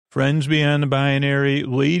Friends beyond the binary,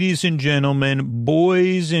 ladies and gentlemen,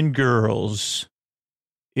 boys and girls.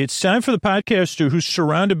 It's time for the podcaster who's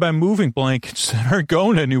surrounded by moving blankets that aren't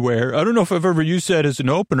going anywhere. I don't know if I've ever used that as an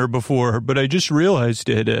opener before, but I just realized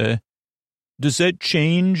it. Does that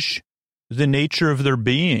change the nature of their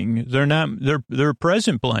being? They're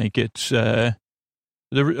present blankets.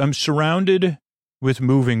 I'm surrounded with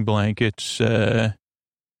moving blankets, and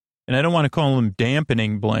I don't want to call them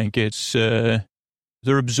dampening blankets.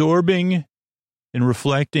 They're absorbing and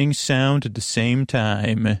reflecting sound at the same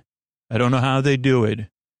time. I don't know how they do it,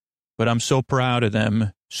 but I'm so proud of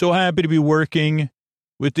them. So happy to be working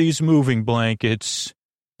with these moving blankets.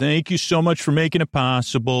 Thank you so much for making it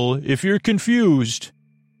possible. If you're confused,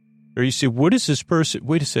 or you say, what is this person?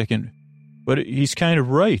 Wait a second. But he's kind of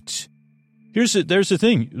right. There's the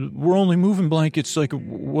thing. We're only moving blankets like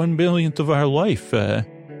 1/1,000,000th of our life.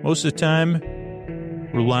 Most of the time,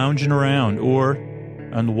 we're lounging around or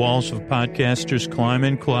on the walls of a podcaster's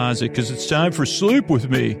climb-in closet because it's time for Sleep With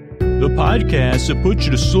Me, the podcast that puts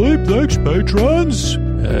you to sleep. Thanks, patrons.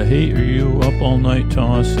 Hey, are you up all night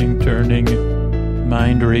tossing, turning,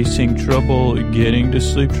 mind racing, trouble getting to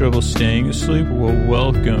sleep, trouble staying asleep? Well,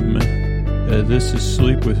 welcome. This is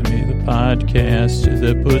Sleep With Me, the podcast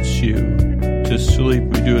that puts you to sleep.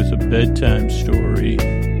 We do it with a bedtime story.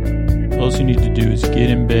 All you need to do is get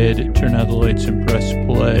in bed, turn out the lights, and press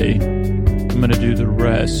play. I'm going to do the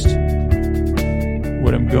rest.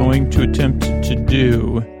 What I'm going to attempt to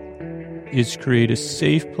do is create a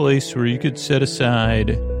safe place where you could set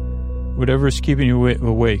aside whatever is keeping you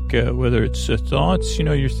awake, whether it's thoughts,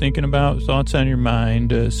 you're thinking about, thoughts on your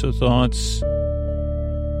mind. So thoughts,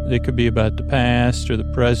 they could be about the past or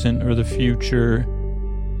the present or the future.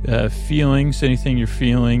 Feelings, anything you're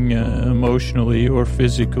feeling emotionally or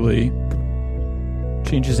physically.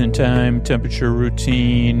 Changes in time, temperature,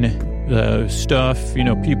 routine, stuff,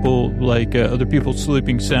 people like other people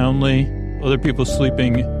sleeping soundly, other people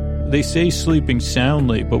sleeping, they say sleeping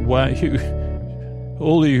soundly, but why?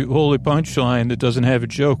 Holy punchline that doesn't have a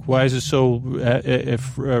joke. Why is it so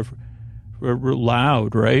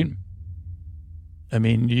loud, right? I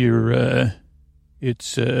mean, you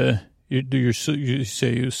say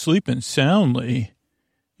you're sleeping soundly.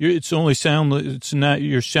 It's only soundly. It's not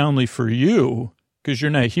you're soundly for you because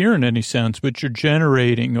you're not hearing any sounds, but you're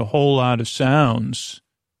generating a whole lot of sounds.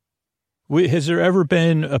 Has there ever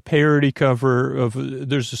been a parody cover of?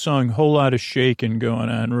 There's a song, "Whole Lot of Shaking" going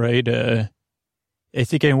on, right? I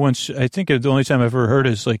think the only time I've ever heard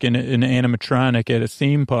it is like in an animatronic at a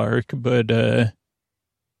theme park, but maybe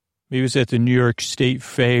it was at the New York State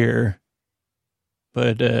Fair.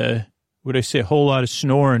 But would I say a whole lot of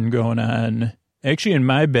snoring going on? Actually, in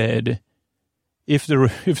my bed, if there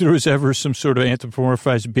was ever some sort of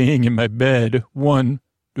anthropomorphized being in my bed, one,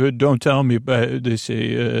 don't tell me, but they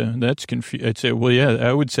say that's confusing. I'd say, well, yeah,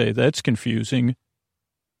 I would say that's confusing.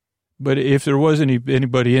 But if there was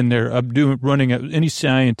anybody in there, any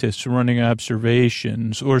scientists running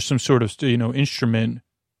observations or some sort of instrument,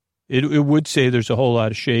 it would say there's a whole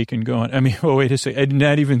lot of shaking going. I mean, oh, wait a second. I did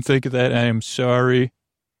not even think of that. I am sorry.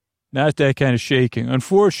 Not that kind of shaking.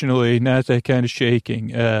 Unfortunately, not that kind of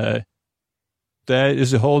shaking. That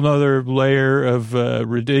is a whole nother layer of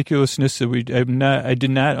ridiculousness that I did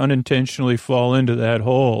not unintentionally fall into that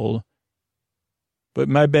hole. But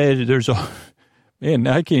my bed, man,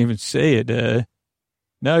 I can't even say it.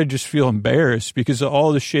 Now I just feel embarrassed because of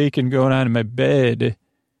all the shaking going on in my bed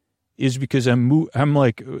is because I'm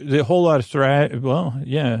like a whole lot of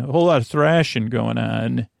thrashing going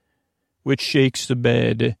on, which shakes the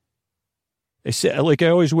bed. I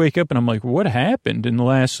always wake up and I'm like, what happened in the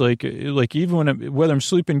last, even whether I'm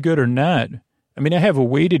sleeping good or not? I mean, I have a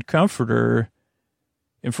weighted comforter.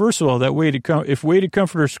 And first of all, if weighted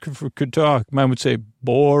comforters could talk, mine would say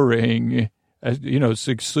boring. It's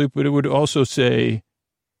like sleep, but it would also say,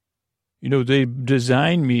 they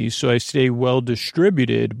designed me so I stay well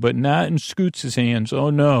distributed, but not in Scoots' hands.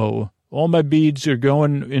 Oh no, all my beads are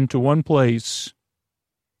going into one place.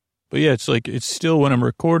 But yeah, it's still when I'm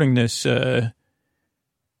recording this,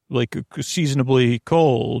 seasonably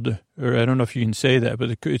cold, or I don't know if you can say that,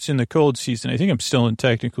 but it's in the cold season. I think I'm still in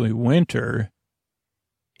technically winter.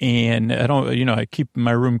 And I keep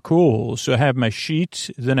my room cool. So I have my sheets,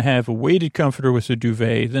 then I have a weighted comforter with a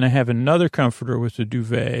duvet, then I have another comforter with a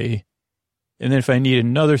duvet. And then if I need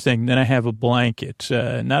another thing, then I have a blanket,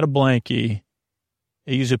 not a blankie.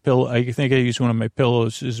 I use a pillow. I think I use one of my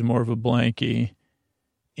pillows as more of a blankie.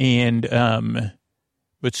 And,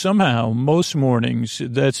 but somehow most mornings,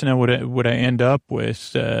 that's not what I end up with.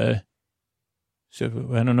 So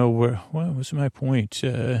I don't know what was my point?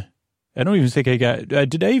 I don't even think I got,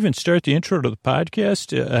 did I even start the intro to the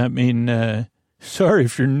podcast? Sorry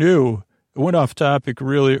if you're new. I went off topic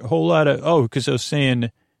really, a whole lot of, because I was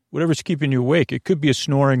saying whatever's keeping you awake. It could be a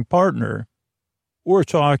snoring partner or a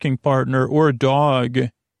talking partner or a dog.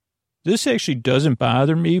 This actually doesn't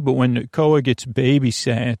bother me, but when Koa gets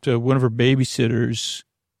babysat, one of her babysitters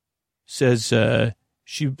says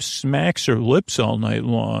she smacks her lips all night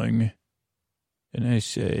long. And I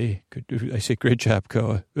say, great job,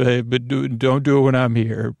 Koa, but don't do it when I'm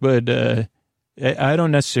here. But I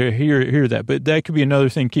don't necessarily hear that, but that could be another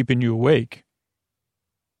thing keeping you awake.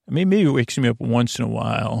 I mean, maybe it wakes me up once in a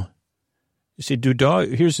while. You say,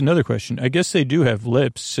 here's another question. I guess they do have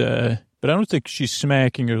lips, but I don't think she's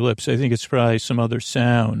smacking her lips. I think it's probably some other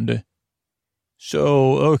sound.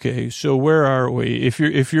 So, okay, so where are we? If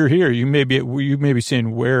you're here, you may be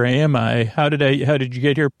saying, where am I? How did you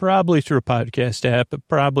get here? Probably through a podcast app, but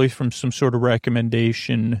probably from some sort of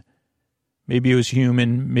recommendation. Maybe it was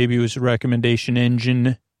human. Maybe it was a recommendation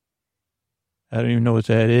engine. I don't even know what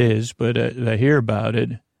that is, but I hear about it.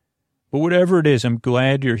 But whatever it is, I'm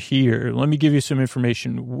glad you're here. Let me give you some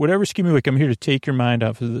information. Whatever's keeping you awake, I'm here to take your mind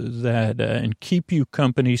off of that and keep you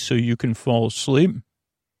company so you can fall asleep.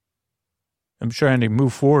 I'm trying to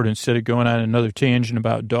move forward instead of going on another tangent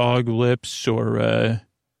about dog lips or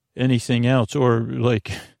anything else. Or,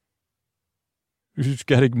 like, you just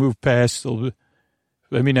got to move past the...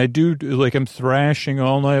 I mean, I do, like, I'm thrashing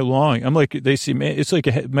all night long. I'm like, they say, man, it's like,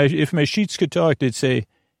 if my sheets could talk, they'd say,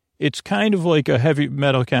 it's kind of like a heavy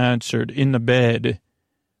metal concert in the bed,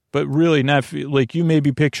 but really not, like, you may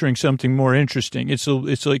be picturing something more interesting. It's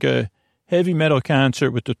like a heavy metal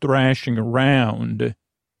concert with the thrashing around,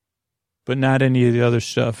 but not any of the other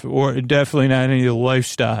stuff, or definitely not any of the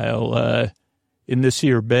lifestyle in this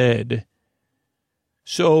here bed.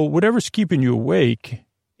 So whatever's keeping you awake,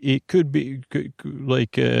 it could be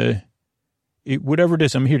like whatever it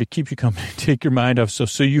is. I'm here to keep you company, take your mind off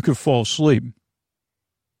so you can fall asleep.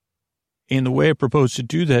 And the way I propose to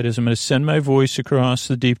do that is I'm going to send my voice across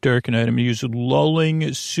the deep dark night. I'm going to use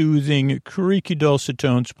lulling, soothing, creaky dulcet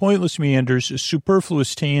tones, pointless meanders,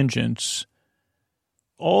 superfluous tangents,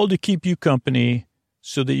 all to keep you company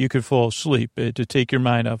so that you could fall asleep, to take your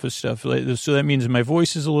mind off of stuff. So that means my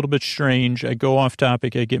voice is a little bit strange. I go off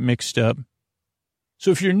topic. I get mixed up. So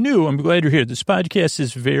if you're new, I'm glad you're here. This podcast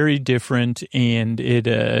is very different, and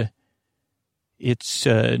it's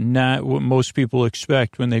not what most people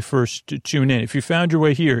expect when they first tune in. If you found your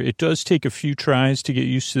way here, it does take a few tries to get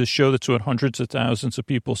used to the show. That's what hundreds of thousands of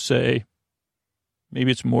people say. Maybe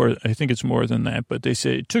it's more. I think it's more than that. But they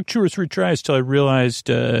say it took 2 or 3 tries till I realized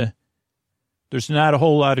there's not a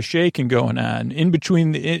whole lot of shaking going on. In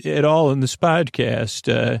between it all in this podcast,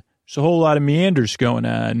 there's a whole lot of meanders going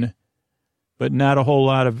on, but not a whole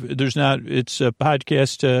lot of, it's a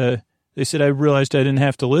podcast. They said I realized I didn't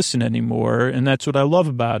have to listen anymore, and that's what I love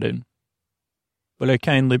about it. But I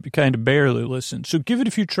kind of barely listen. So give it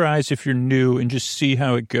a few tries if you're new and just see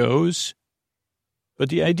how it goes. But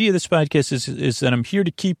the idea of this podcast is that I'm here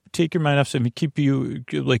to take your mind off something, keep you,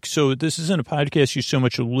 like, so this isn't a podcast you so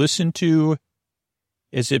much listen to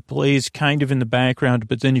as it plays kind of in the background,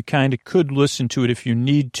 but then you kind of could listen to it if you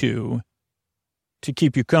need to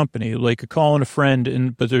keep you company, like calling a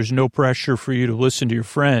friend, but there's no pressure for you to listen to your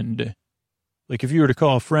friend. Like if you were to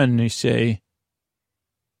call a friend and they say,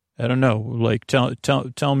 I don't know, like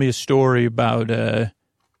tell me a story about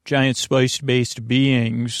giant spice-based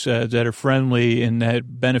beings that are friendly and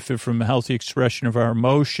that benefit from a healthy expression of our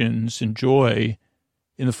emotions and joy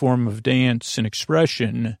in the form of dance and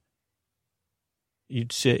expression.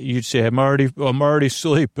 You'd say, I'm already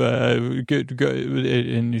asleep. Good.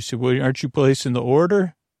 And you say, well, aren't you placing the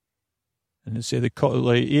order? And they say,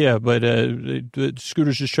 yeah, but the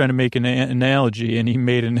Scooter's just trying to make an analogy, and he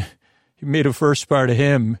made a first part of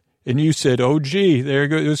him, and you said, oh, gee,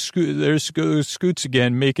 there's Scoots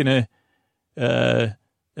again, making a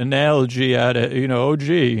analogy out of, oh,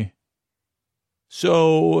 gee.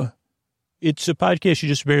 So it's a podcast you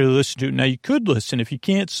just barely listen to. Now, you could listen. If you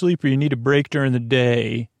can't sleep or you need a break during the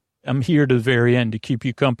day, I'm here to the very end to keep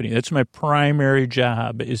you company. That's my primary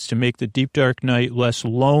job, is to make the deep, dark night less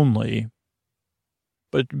lonely.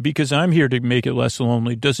 But because I'm here to make it less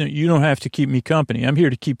lonely, you don't have to keep me company. I'm here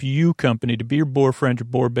to keep you company, to be your boyfriend, your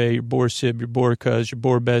boy-bae, your boy-sib, your boy-cuz, your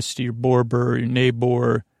boy-bestie, your boy-burr, your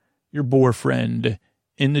neighbor, your boyfriend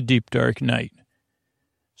in the deep, dark night.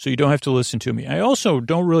 So you don't have to listen to me. I also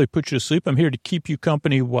don't really put you to sleep. I'm here to keep you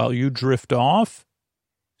company while you drift off.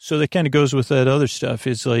 So that kind of goes with that other stuff.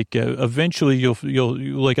 It's like eventually you'll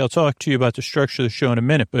like, I'll talk to you about the structure of the show in a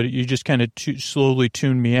minute, but you just kind of slowly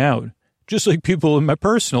tune me out. Just like people in my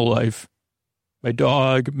personal life. my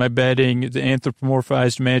dog, my bedding, the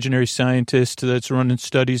anthropomorphized imaginary scientist that's running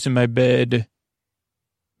studies in my bed.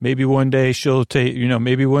 Maybe one day she'll take,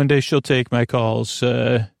 my calls.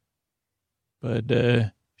 But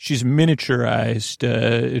she's miniaturized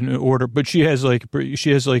in order, but she has like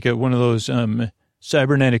one of those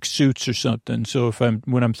cybernetic suits or something. So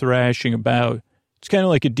when I'm thrashing about, it's kind of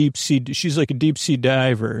like a deep sea. She's like a deep sea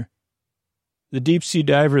diver. The deep sea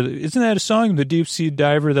diver, isn't that a song? The deep sea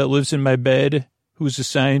diver that lives in my bed, who's a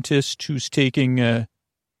scientist who's taking,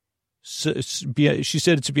 she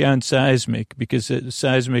said it's beyond seismic because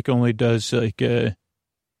seismic only does like,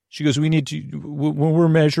 she goes, we need to, when we're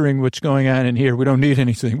measuring what's going on in here, we don't need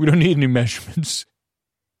anything. We don't need any measurements.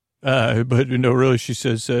 But no, really, she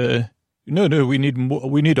says, no, we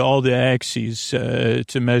need all the axes,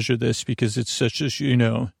 to measure this because it's such a,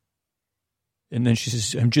 And then she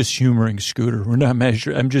says, I'm just humoring Scooter. We're not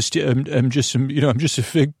measuring. I'm just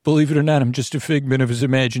believe it or not, I'm just a figment of his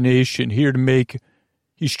imagination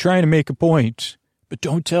he's trying to make a point, but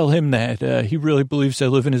don't tell him that. He really believes I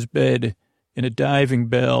live in his bed in a diving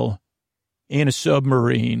bell and a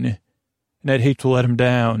submarine, and I'd hate to let him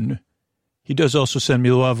down. He does also send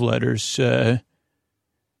me love letters, but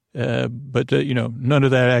none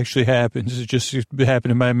of that actually happens. It just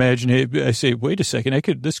happened in my imagination. I say, wait a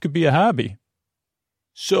second, this could be a hobby.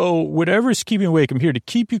 So whatever's keeping you awake, I'm here to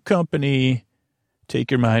keep you company,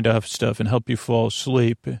 take your mind off stuff, and help you fall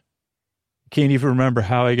asleep. Can't even remember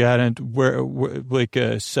how I got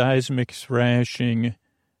into seismic thrashing.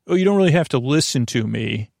 Oh, you don't really have to listen to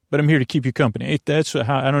me, but I'm here to keep you company. That's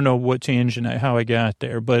how, I don't know what tangent, how I got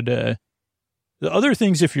there. But the other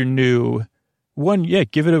things, if you're new, one,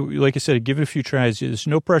 give it a few tries. There's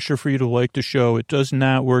no pressure for you to like the show. It does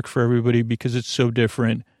not work for everybody because it's so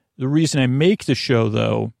different. The reason I make the show,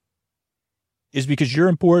 though, is because you're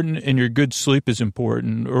important and your good sleep is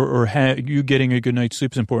important, or you getting a good night's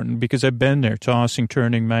sleep is important, because I've been there, tossing,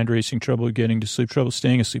 turning, mind racing, trouble getting to sleep, trouble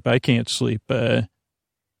staying asleep. I can't sleep. And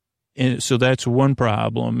so that's one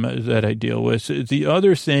problem that I deal with. The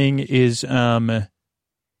other thing is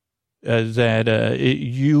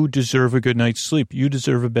you deserve a good night's sleep. You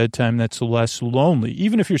deserve a bedtime that's less lonely.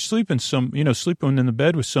 Even if you're sleeping sleeping in the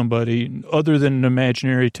bed with somebody other than an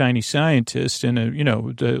imaginary tiny scientist and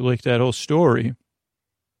like that whole story.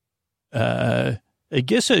 I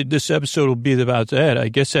guess this episode will be about that. I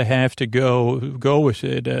guess I have to go with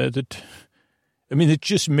it.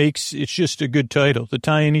 It's just a good title. The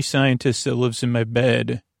tiny scientist that lives in my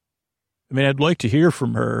bed. I mean, I'd like to hear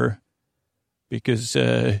from her because,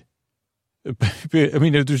 she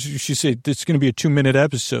said, it's going to be a 2-minute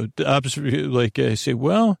episode. The opposite, I say,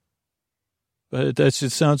 well, but it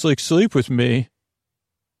sounds like sleep with me.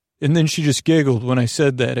 And then she just giggled when I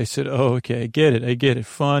said that. I said, oh, okay, I get it.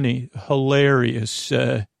 Funny, hilarious.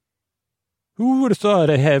 Who would have thought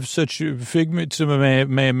I have such figments of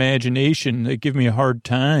my imagination that give me a hard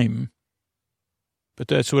time? But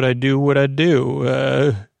that's what I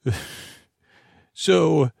do.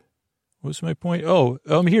 So what's my point? Oh,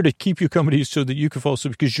 I'm here to keep you company so that you can fall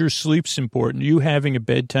asleep because your sleep's important. You having a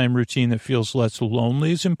bedtime routine that feels less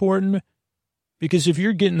lonely is important because if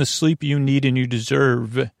you're getting the sleep you need and you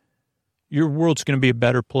deserve, your world's going to be a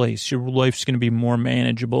better place. Your life's going to be more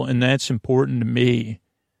manageable, and that's important to me.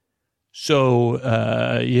 So,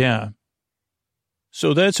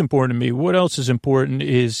 So that's important to me. What else is important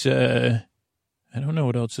is, I don't know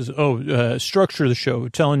what else is. Structure of the show.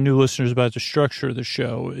 Telling new listeners about the structure of the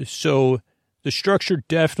show. So the structure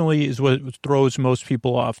definitely is what throws most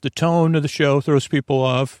people off. The tone of the show throws people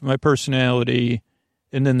off, my personality,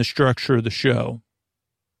 and then the structure of the show.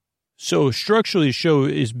 So structurally, the show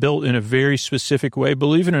is built in a very specific way.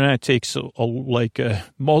 Believe it or not, it takes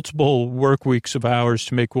multiple work weeks of hours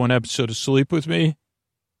to make one episode of Sleep With Me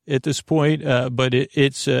at this point. But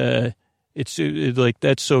it's like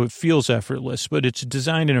that, so it feels effortless. But it's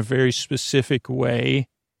designed in a very specific way.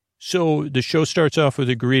 So the show starts off with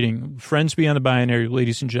a greeting. Friends beyond the binary,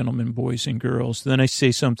 ladies and gentlemen, boys and girls. Then I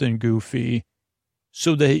say something goofy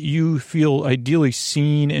so that you feel ideally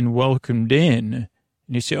seen and welcomed in.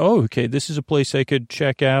 And you say, oh, okay, this is a place I could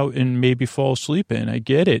check out and maybe fall asleep in. I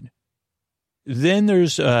get it. Then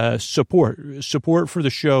there's support for the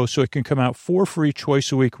show so it can come out for free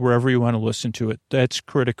twice a week wherever you want to listen to it. That's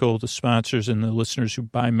critical. The sponsors and the listeners who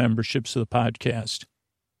buy memberships of the podcast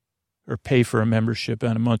or pay for a membership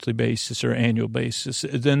on a monthly basis or annual basis.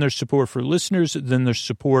 Then there's support for listeners. Then there's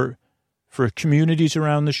support for communities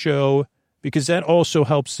around the show because that also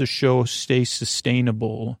helps the show stay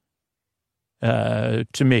sustainable.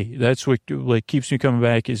 To me, that's what keeps me coming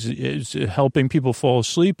back is helping people fall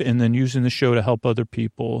asleep and then using the show to help other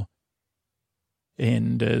people.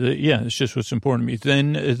 And, it's just what's important to me.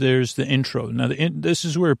 Then there's the intro. Now, this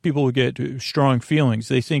is where people get strong feelings.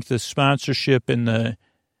 They think the sponsorship and the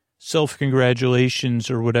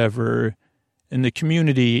self-congratulations or whatever and the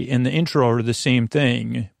community and the intro are the same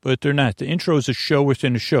thing, but they're not. The intro is a show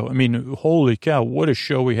within a show. I mean, holy cow, what a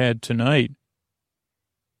show we had tonight.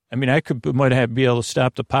 I mean, might be able to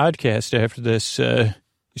stop the podcast after this. You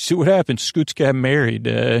see what happened? Scoots got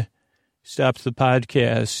married. Stopped the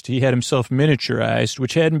podcast. He had himself miniaturized,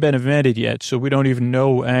 which hadn't been invented yet, so we don't even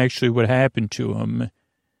know actually what happened to him.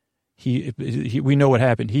 We know what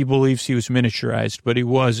happened. He believes he was miniaturized, but he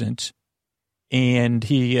wasn't. And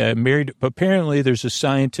he married. Apparently, there's a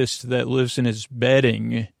scientist that lives in his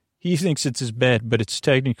bedding. He thinks it's his bed, but it's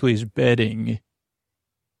technically his bedding.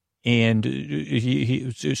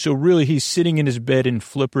 And so really, he's sitting in his bed in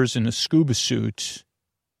flippers and a scuba suit.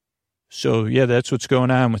 So, yeah, that's what's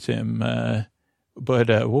going on with him.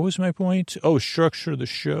 But what was my point? Oh, structure of the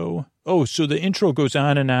show. Oh, so the intro goes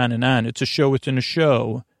on and on and on. It's a show within a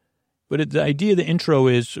show. But the idea of the intro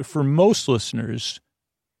is, for most listeners,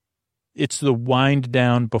 it's the wind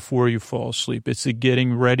down before you fall asleep. It's the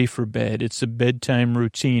getting ready for bed. It's the bedtime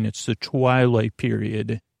routine. It's the twilight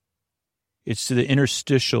period. It's the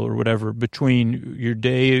interstitial or whatever between your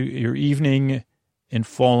day, your evening, and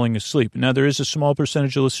falling asleep. Now, there is a small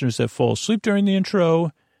percentage of listeners that fall asleep during the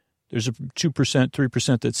intro. There's a 2%,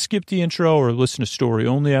 3% that skip the intro or listen to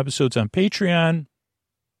story-only episodes on Patreon.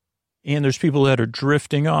 And there's people that are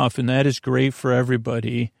drifting off, and that is great for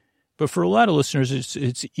everybody. But for a lot of listeners,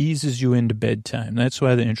 it eases you into bedtime. That's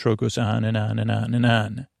why the intro goes on and on and on and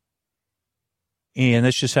on. And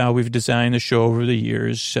that's just how we've designed the show over the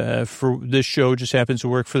years. For this show just happens to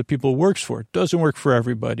work for the people it works for. It doesn't work for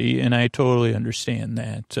everybody, and I totally understand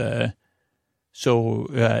that.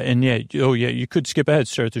 You could skip ahead,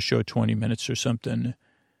 start the show 20 minutes or something.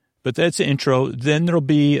 But that's the intro. Then there'll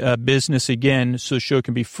be business again, so the show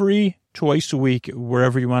can be free twice a week,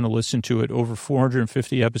 wherever you want to listen to it. Over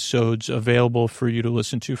 450 episodes available for you to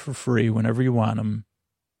listen to for free whenever you want them.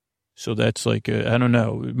 So that's like, I don't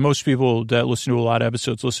know. Most people that listen to a lot of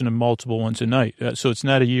episodes listen to multiple ones a night. So it's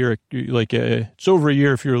not a year, it's over a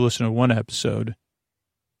year if you're listening to one episode.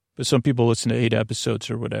 But some people listen to 8 episodes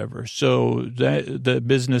or whatever. So that the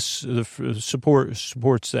business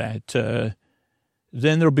supports that.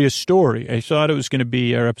 Then there'll be a story. I thought it was going to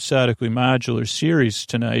be our episodically modular series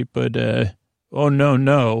tonight, but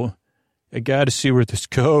no. I got to see where this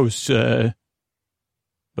goes.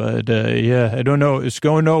 But I don't know. It's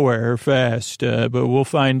going nowhere fast, but we'll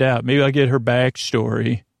find out. Maybe I'll get her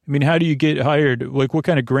backstory. I mean, how do you get hired? Like, what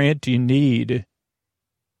kind of grant do you need?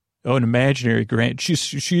 Oh, an imaginary grant.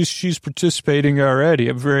 She's participating already.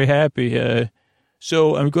 I'm very happy.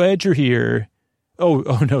 So I'm glad you're here.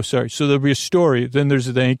 Oh, no, sorry. So there'll be a story. Then there's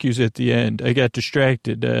the thank yous at the end. I got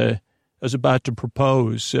distracted. I was about to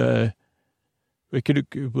propose. But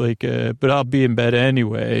I'll be in bed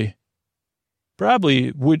anyway.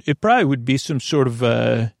 Probably would be some sort of,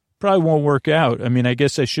 probably won't work out. I mean, I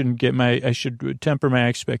guess I should temper my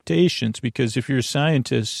expectations, because if you're a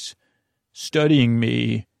scientist studying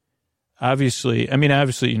me, obviously,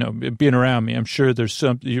 being around me, I'm sure there's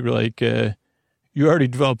something you're like, you already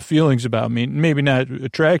developed feelings about me, maybe not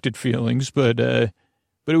attracted feelings, but it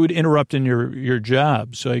would interrupt in your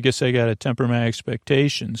job. So I guess I got to temper my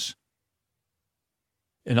expectations,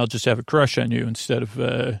 and I'll just have a crush on you instead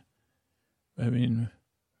of,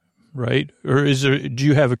 right? Or do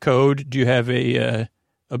you have a code? Do you have a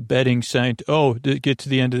betting site? Oh, to get to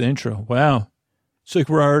the end of the intro. Wow. It's like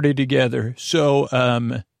we're already together. So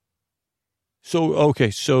that's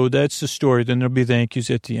the story. Then there'll be thank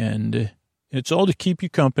yous at the end. It's all to keep you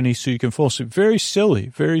company so you can fall asleep. Very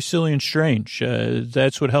silly and strange.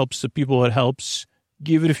 That's what helps the people it helps.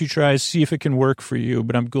 Give it a few tries, see if it can work for you.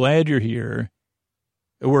 But I'm glad you're here.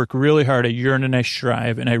 I work really hard. I yearn and I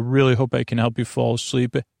strive, and I really hope I can help you fall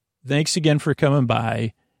asleep. Thanks again for coming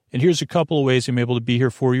by. And here's a couple of ways I'm able to be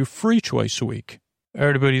here for you free twice a week. All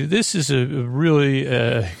right, everybody, this is a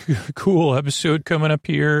really cool episode coming up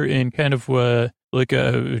here, and kind of like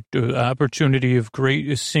a opportunity of great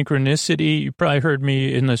synchronicity. You probably heard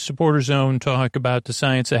me in the Supporter Zone talk about the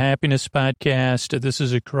Science of Happiness podcast. This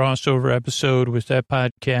is a crossover episode with that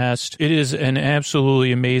podcast. It is an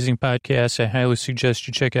absolutely amazing podcast. I highly suggest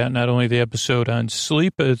you check out not only the episode on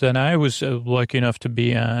sleep that I was lucky enough to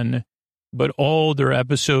be on, but all their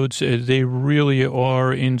episodes. They really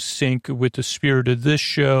are in sync with the spirit of this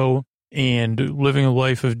show, and living a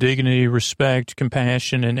life of dignity, respect,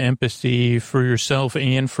 compassion, and empathy for yourself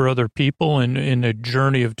and for other people, and in a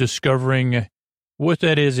journey of discovering what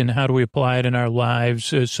that is and how do we apply it in our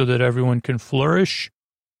lives so that everyone can flourish.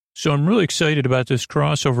 So I'm really excited about this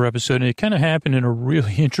crossover episode, and it kind of happened in a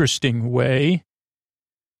really interesting way.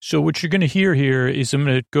 So what you're going to hear here is I'm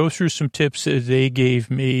going to go through some tips that they gave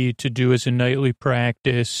me to do as a nightly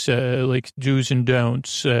practice, like do's and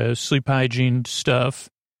don'ts, sleep hygiene stuff.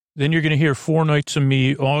 Then you're going to hear 4 nights of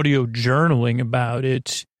me audio journaling about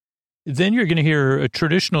it. Then you're going to hear a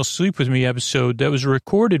traditional Sleep With Me episode that was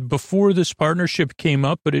recorded before this partnership came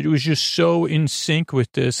up, but it was just so in sync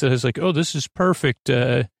with this that I was like, oh, this is perfect,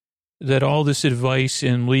 that all this advice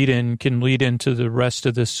and lead-in can lead into the rest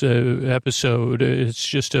of this episode. It's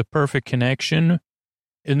just a perfect connection.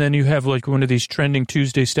 And then you have like one of these Trending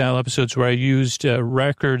Tuesday style episodes where I used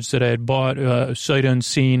records that I had bought sight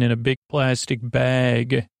unseen in a big plastic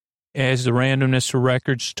bag as the randomness for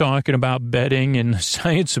records, talking about bedding and the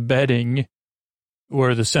science of bedding,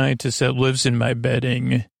 or the scientist that lives in my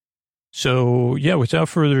bedding. So, yeah, without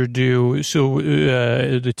further ado,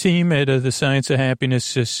 the team at The Science of Happiness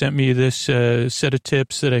sent me this set of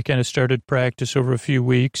tips that I kind of started practice over a few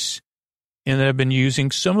weeks and that I've been using.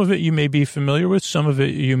 Some of it you may be familiar with, some of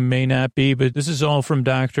it you may not be, but this is all from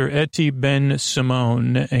Dr. Eti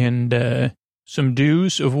Ben-Simon. And some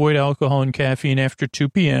do's: avoid alcohol and caffeine after 2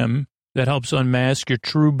 p.m. That helps unmask your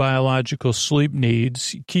true biological sleep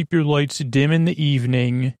needs. Keep your lights dim in the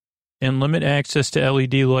evening and limit access to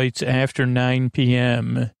LED lights after 9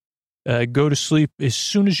 p.m. Go to sleep as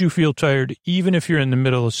soon as you feel tired, even if you're in the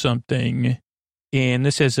middle of something. And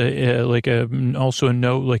this has also a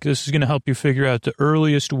note, like this is going to help you figure out the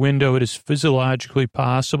earliest window it is physiologically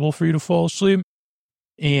possible for you to fall asleep.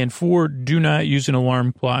 And 4, do not use an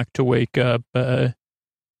alarm clock to wake up. And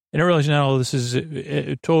I realize not all of this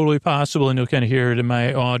is totally possible, and you'll kind of hear it in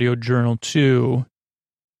my audio journal too.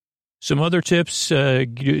 Some other tips: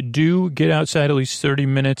 do get outside at least 30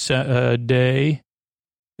 minutes a day.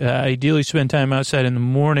 Ideally, spend time outside in the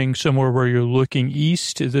morning, somewhere where you're looking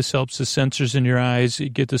east. This helps the sensors in your eyes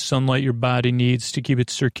get the sunlight your body needs to keep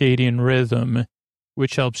its circadian rhythm,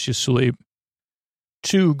 which helps you sleep.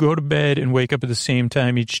 2, go to bed and wake up at the same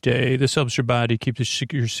time each day. This helps your body keep your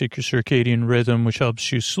circadian rhythm, which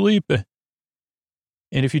helps you sleep.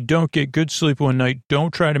 And if you don't get good sleep one night,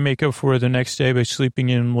 don't try to make up for it the next day by sleeping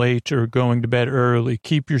in late or going to bed early.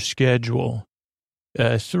 Keep your schedule.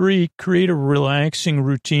 3, create a relaxing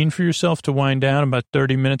routine for yourself to wind down about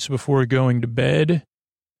 30 minutes before going to bed.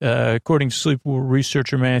 According to sleep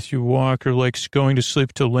researcher Matthew Walker, likes going to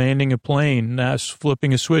sleep to landing a plane, not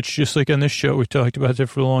flipping a switch, just like on this show. We talked about that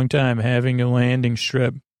for a long time, having a landing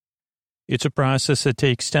strip. It's a process that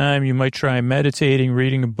takes time. You might try meditating,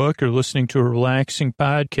 reading a book, or listening to a relaxing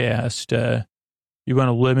podcast. You want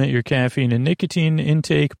to limit your caffeine and nicotine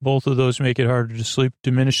intake. Both of those make it harder to sleep,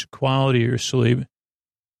 diminish the quality of your sleep.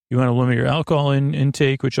 You want to limit your alcohol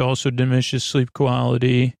intake, which also diminishes sleep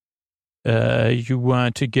quality. You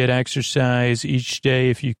want to get exercise each day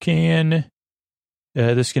if you can.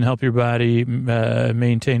 This can help your body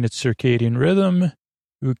maintain its circadian rhythm.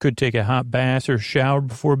 You could take a hot bath or shower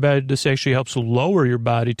before bed. This actually helps lower your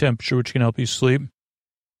body temperature, which can help you sleep.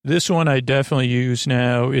 This one I definitely use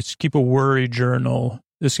now. It's keep a worry journal.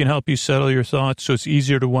 This can help you settle your thoughts so it's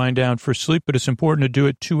easier to wind down for sleep, but it's important to do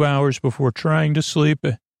it 2 hours before trying to sleep.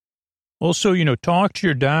 Also, talk to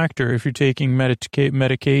your doctor if you're taking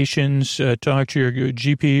medications. Talk to your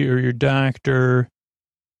GP or your doctor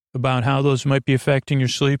about how those might be affecting your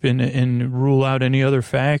sleep and rule out any other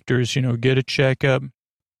factors. Get a checkup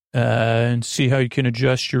and see how you can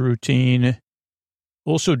adjust your routine.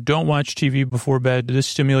 Also, don't watch TV before bed. This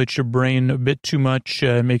stimulates your brain a bit too much,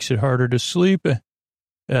 makes it harder to sleep.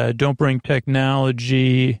 Don't bring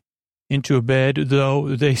technology into a bed,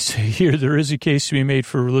 though they say here there is a case to be made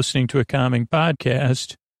for listening to a calming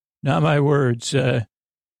podcast. Not my words.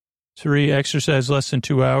 3, exercise less than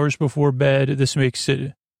 2 hours before bed. This makes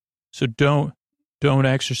it so don't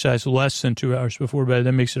exercise less than 2 hours before bed.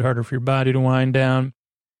 That makes it harder for your body to wind down.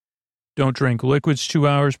 Don't drink liquids 2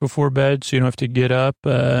 hours before bed, so you don't have to get up.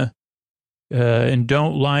 And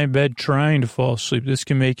don't lie in bed trying to fall asleep. This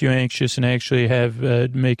can make you anxious and actually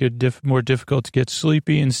make it more difficult to get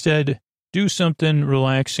sleepy. Instead, do something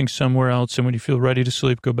relaxing somewhere else, and when you feel ready to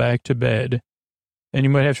sleep, go back to bed. And you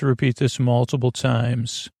might have to repeat this multiple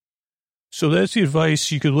times. So that's the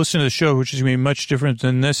advice. You could listen to the show, which is going to be much different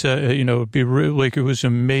than this. It'd be really, like it was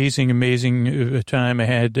amazing time I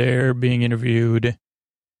had there being interviewed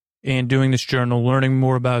and doing this journal, learning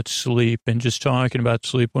more about sleep and just talking about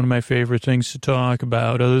sleep. One of my favorite things to talk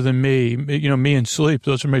about, other than me and sleep.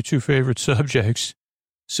 Those are my 2 favorite subjects.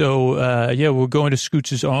 So, we'll go into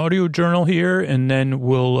Scoots' audio journal here, and then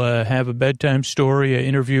we'll have a bedtime story, an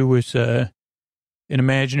interview with an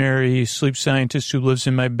imaginary sleep scientist who lives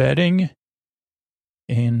in my bedding.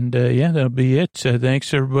 And, that'll be it.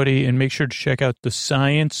 Thanks, everybody. And make sure to check out the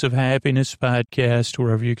Science of Happiness podcast,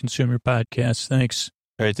 wherever you consume your podcasts. Thanks.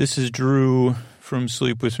 All right, this is Drew from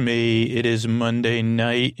Sleep With Me. It is Monday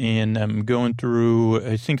night, and I'm going through,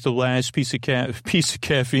 I think the last piece of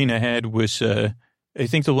caffeine I had was, I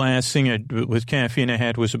think the last thing with caffeine I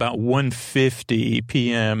had was about 1:50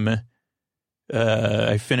 p.m.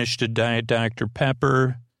 I finished a Diet Dr.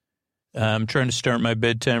 Pepper. I'm trying to start my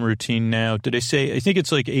bedtime routine now. Did I say, I think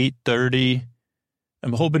it's like 8:30.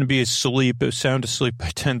 I'm hoping to be sound asleep by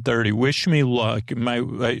 10:30. Wish me luck. I'm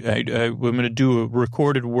going to do a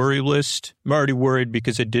recorded worry list. I'm already worried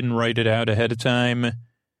because I didn't write it out ahead of time.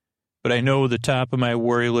 But I know the top of my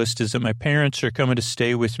worry list is that my parents are coming to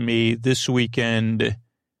stay with me this weekend.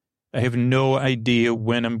 I have no idea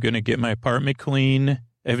when I'm going to get my apartment clean.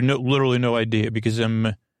 I have literally no idea because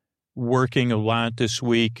I'm working a lot this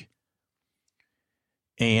week.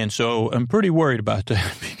 And so I'm pretty worried about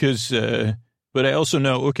that because, but I also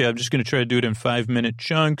know, okay, I'm just going to try to do it in 5-minute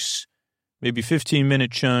chunks, maybe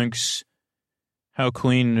 15-minute chunks. How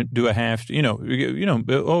clean do I have to,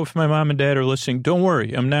 if my mom and dad are listening, don't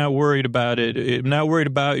worry. I'm not worried about it. I'm not worried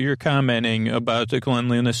about your commenting about the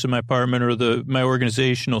cleanliness of my apartment or my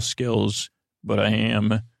organizational skills, but I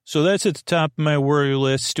am. So that's at the top of my worry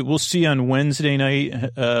list. We'll see on Wednesday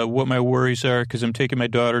night what my worries are because I'm taking my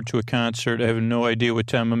daughter to a concert. I have no idea what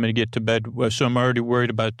time I'm going to get to bed, so I'm already worried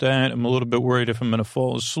about that. I'm a little bit worried if I'm going to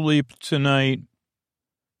fall asleep tonight.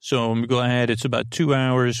 So I'm glad it's about 2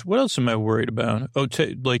 hours. What else am I worried about? Oh,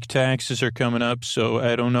 taxes are coming up, so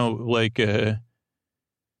I don't know,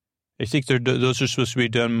 I think those are supposed to be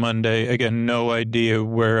done Monday. I got no idea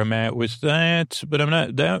where I'm at with that, but I'm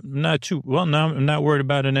not worried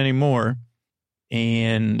about it anymore.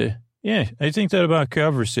 And yeah, I think that about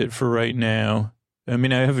covers it for right now. I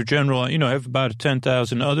mean, I have I have about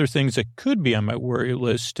 10,000 other things that could be on my worry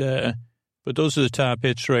list, but those are the top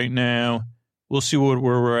hits right now. We'll see where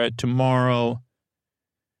we're at tomorrow.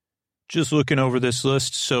 Just looking over this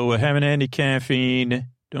list. So I haven't had any caffeine.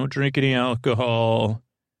 Don't drink any alcohol.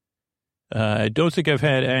 I don't think I've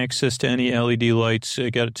had access to any LED lights.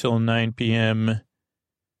 I got it till 9 p.m.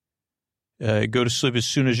 Go to sleep as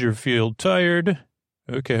soon as you feel tired.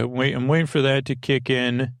 Okay, I'm waiting for that to kick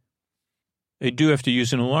in. I do have to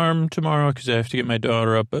use an alarm tomorrow because I have to get my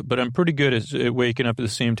daughter up, but I'm pretty good at waking up at the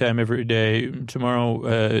same time every day. Tomorrow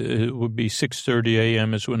it would be 6:30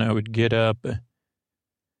 a.m. is when I would get up.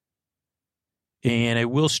 And I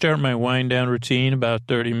will start my wind-down routine about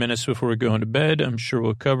 30 minutes before going to bed. I'm sure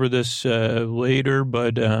we'll cover this later,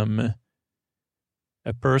 but I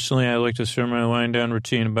like to start my wind-down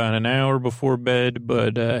routine about an hour before bed,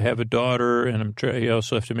 but I have a daughter, and I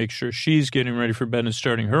also have to make sure she's getting ready for bed and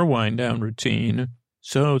starting her wind-down routine.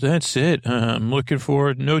 So that's it. I'm looking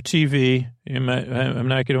forward. No TV. I'm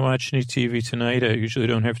not going to watch any TV tonight. I usually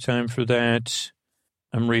don't have time for that.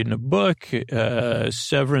 I'm reading a book,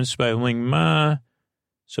 Severance by Ling Ma.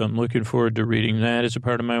 So I'm looking forward to reading that as a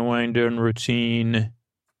part of my wind-down routine.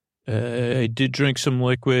 I did drink some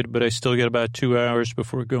liquid, but I still got about 2 hours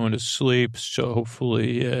before going to sleep. So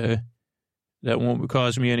hopefully that won't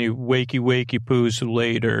cause me any wakey poos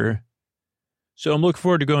later. So I'm looking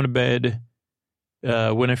forward to going to bed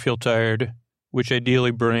when I feel tired, which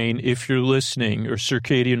ideally brain, if you're listening, or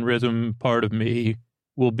circadian rhythm part of me,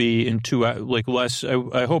 will be in 2 hours, less.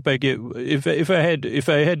 I hope I get, if I had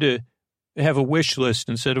to have a wish list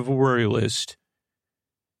instead of a worry list,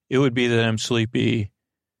 it would be that I'm sleepy.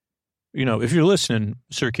 If you're listening,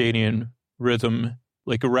 circadian rhythm,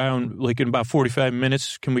 in about 45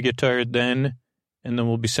 minutes, can we get tired then? And then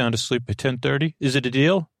we'll be sound asleep by 10:30? Is it a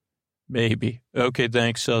deal? Maybe. Okay,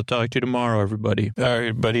 thanks. I'll talk to you tomorrow, everybody. All right,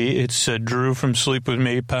 everybody. It's Drew from Sleep With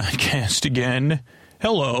Me podcast again.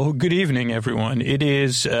 Hello. Good evening, everyone. It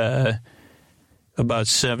is about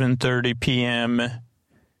 7:30 p.m.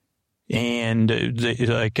 And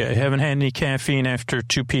I haven't had any caffeine after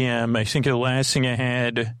 2 p.m. I think the last thing I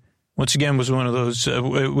had, once again, was one of those,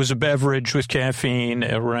 it was a beverage with caffeine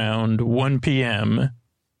around 1 p.m.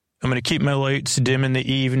 I'm going to keep my lights dim in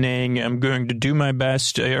the evening. I'm going to do my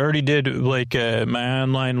best. I already did my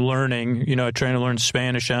online learning, trying to learn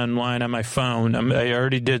Spanish online on my phone. I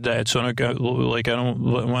already did that. So I don't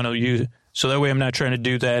want to use, so that way I'm not trying to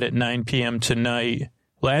do that at 9 p.m. tonight.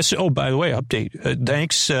 By the way, update.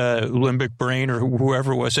 Thanks, Limbic Brain or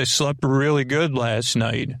whoever it was. I slept really good last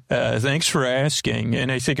night. Thanks for asking.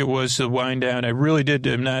 And I think it was the wind down. I really did.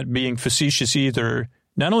 I'm not being facetious either.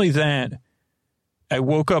 Not only that, I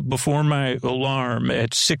woke up before my alarm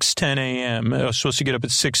at 6:10 a.m. I was supposed to get up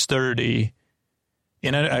at 6:30.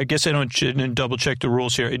 And I guess I didn't double check the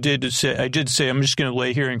rules here. I did say I'm just going to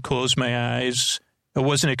lay here and close my eyes I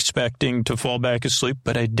wasn't expecting to fall back asleep,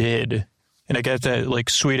 but I did. And I got that like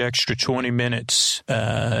sweet extra 20 minutes.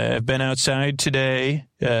 I've been outside today,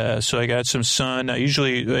 so I got some sun. I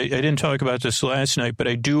didn't talk about this last night, but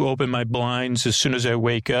I do open my blinds as soon as I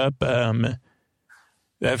wake up. I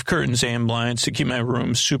have curtains and blinds to keep my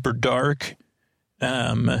room super dark.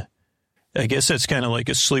 I guess that's kind of like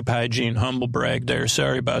a sleep hygiene humble brag there.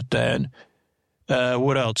 Sorry about that.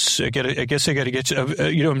 What else? I guess I got to get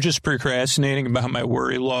to, I'm just procrastinating about my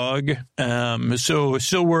worry log. So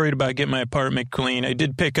still worried about getting my apartment clean. I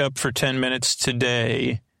did pick up for 10 minutes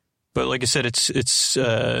today, but like I said, it's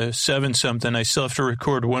 7 something. I still have to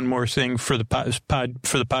record one more thing for the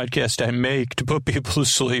podcast I make to put people to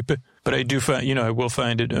sleep. But I do find, I will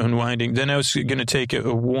find it unwinding. Then I was going to take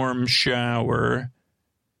a warm shower.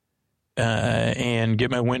 And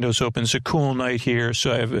get my windows open. It's a cool night here,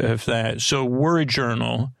 so I have that. So worry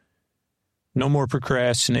journal, no more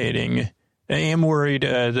procrastinating. I am worried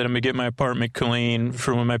that I'm going to get my apartment clean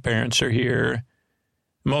for when my parents are here.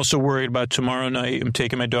 I'm also worried about tomorrow night. I'm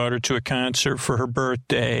taking my daughter to a concert for her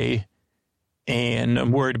birthday, and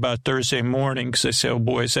I'm worried about Thursday morning because I say, oh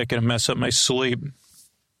boy, is that going to mess up my sleep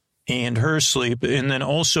and her sleep. And then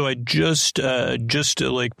also I just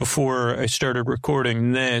like before I started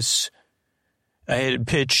recording this, I had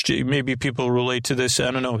pitched, maybe people relate to this, I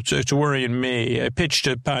don't know, it's worrying me. I pitched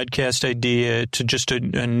a podcast idea to just a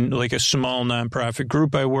small nonprofit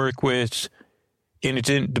group I work with, and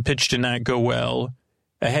the pitch did not go well.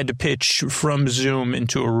 I had to pitch from Zoom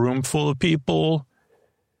into a room full of people,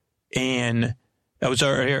 and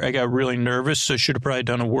I got really nervous, so I should have probably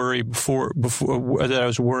done a worry before that I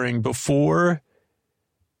was worrying before.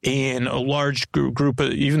 And a large group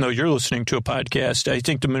of, even though you're listening to a podcast, I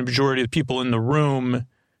think the majority of the people in the room,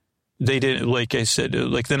 they didn't, like I said,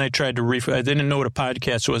 then I tried to I didn't know what a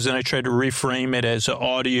podcast was. Then I tried to reframe it as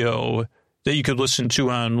audio that you could listen to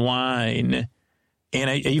online. And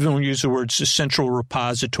I even used the words central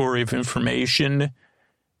repository of information.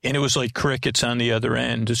 And it was like crickets on the other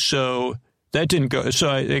end. So that didn't go. So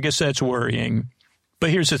I guess that's worrying. But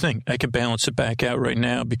here's the thing. I can balance it back out right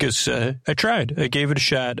now because I tried. I gave it a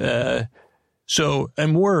shot. So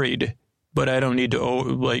I'm worried, but I don't need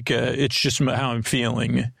to, it's just how I'm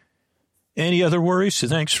feeling. Any other worries?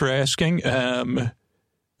 Thanks for asking.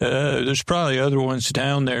 There's probably other ones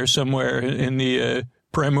down there somewhere in the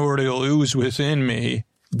primordial ooze within me.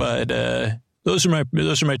 But those are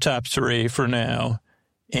my top 3 for now.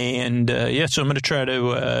 And, so I'm going to try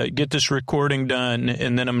to get this recording done,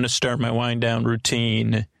 and then I'm going to start my wind-down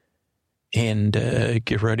routine and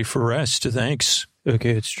get ready for rest. Thanks.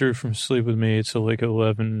 Okay, it's Drew from Sleep With Me. It's like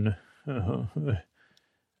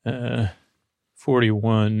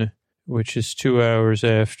 11:41, which is 2 hours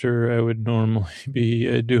after I would normally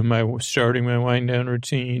be starting my wind-down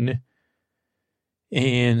routine.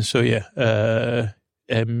 And so,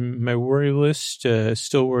 my worry list,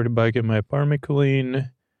 still worried about getting my apartment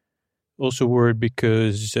clean. Also worried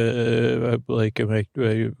because, to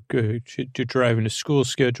driving to school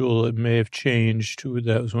schedule, it may have changed.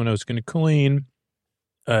 That was when I was going to clean.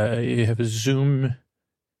 I have a Zoom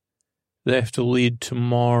that I have to lead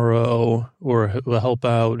tomorrow or help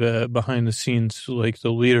out behind the scenes, like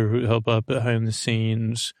the leader who help out behind the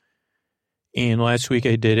scenes. And last week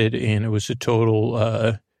I did it, and it was a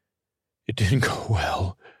total, it didn't go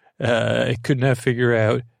well. I could not figure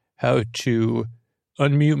out how to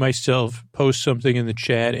unmute myself, post something in the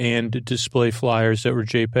chat, and display flyers that were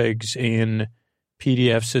JPEGs and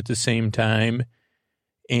PDFs at the same time,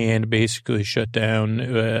 and basically shut down.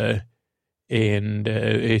 And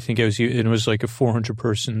I think it was like a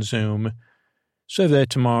 400-person Zoom. So I have that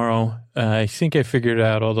tomorrow. I think I figured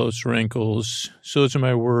out all those wrinkles. So those are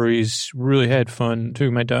my worries. Really had fun.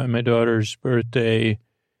 Took my daughter's birthday,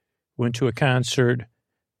 went to a concert.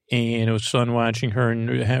 And it was fun watching her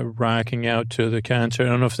and rocking out to the concert. I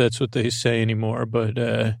don't know if that's what they say anymore, but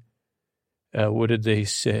what did they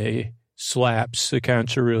say? Slaps. The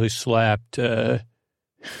concert really slapped. But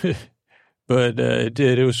it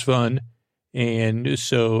did. It was fun. And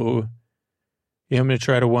so I'm going to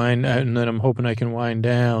try to wind, and then I'm hoping I can wind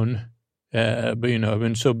down. But, I've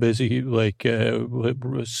been so busy, at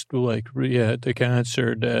the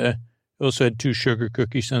concert. I also had 2 sugar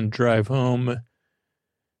cookies on the drive home.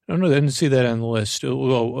 I don't know. I didn't see that on the list.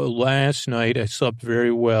 Well, last night I slept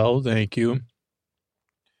very well. Thank you.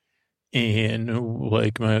 And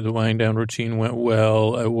the wind down routine went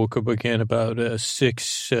well. I woke up again about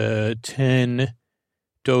 6:10,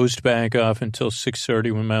 dozed back off until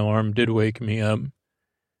 6:30 when my alarm did wake me up.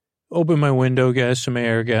 Opened my window, got some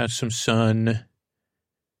air, got some sun.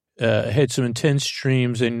 I had some intense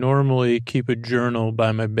dreams. I normally keep a journal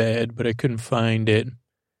by my bed, but I couldn't find it.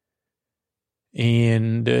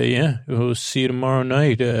 And, yeah, we'll see you tomorrow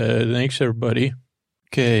night. Thanks, everybody.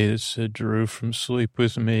 Okay, this is Drew from Sleep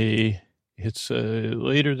With Me. It's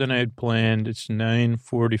later than I had planned. It's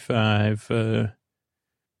 9:45,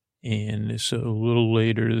 and it's a little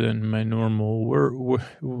later than my normal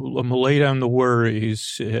I'm late on the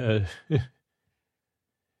worries.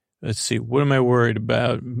 Let's see, what am I worried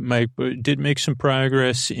about? Did make some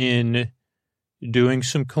progress in doing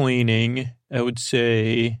some cleaning. I would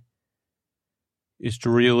say it's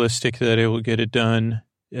realistic that I will get it done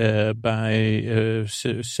by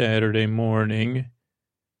Saturday morning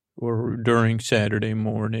or during Saturday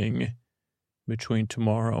morning between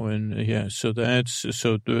tomorrow and so that's less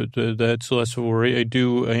of a worry. I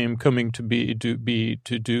am coming to do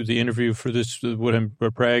the interview for this, what I'm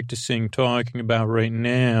practicing talking about right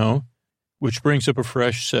now, which brings up a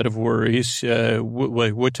fresh set of worries.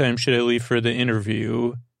 What time should I leave for the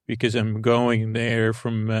interview? Because I'm going there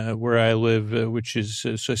from where I live, which is,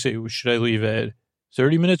 so I say, should I leave at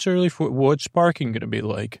 30 minutes early? What's parking going to be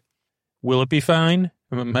like? Will it be fine?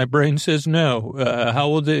 My brain says no. How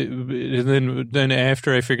will then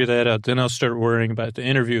after I figure that out, then I'll start worrying about the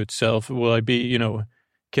interview itself. Will I be,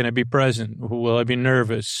 can I be present? Will I be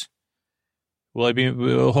nervous?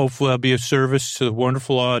 Hopefully I'll be of service to the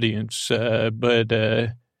wonderful audience. I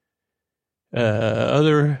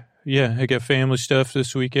got family stuff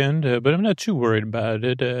this weekend, but I'm not too worried about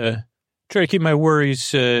it. Try to keep my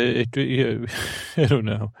worries, I don't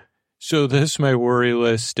know. So that's my worry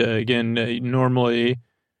list. Again, normally,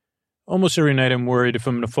 almost every night I'm worried if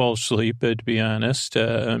I'm going to fall asleep, to be honest.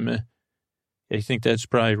 I think that's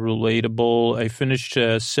probably relatable. I finished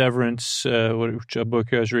Severance, which a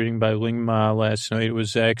book I was reading by Ling Ma last night. It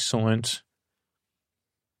was excellent.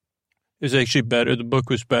 It was actually better. The book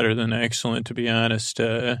was better than excellent, to be honest.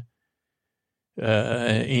 And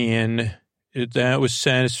that was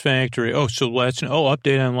satisfactory.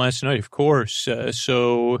 Update on last night, of course.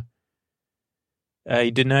 So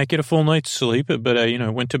I did not get a full night's sleep, but I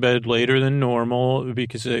went to bed later than normal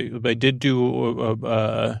because I did do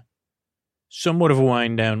somewhat of a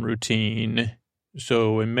wind down routine.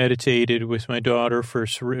 So I meditated with my daughter for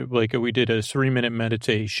we did a 3-minute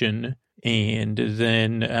meditation, and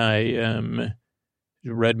then I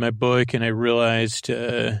read my book, and I realized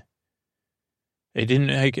I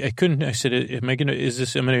said, am I going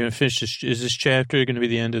to finish this? Is this chapter going to be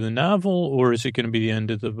the end of the novel, or is it going to be the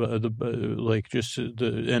end of just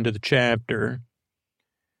the end of the chapter?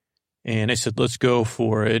 And I said, let's go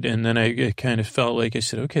for it. And then I kind of felt like, I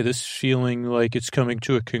said, okay, this is feeling like it's coming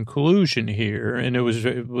to a conclusion here. And it was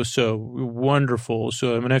so wonderful.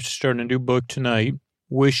 So I'm going to have to start a new book tonight.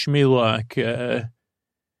 Wish me luck. But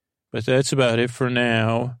that's about it for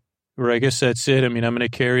now. Or I guess that's it. I mean, I'm going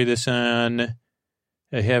to carry this on.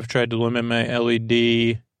 I have tried to limit my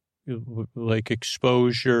LED,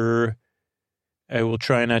 exposure. I will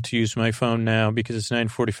try not to use my phone now because it's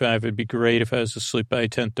 9:45. It'd be great if I was asleep by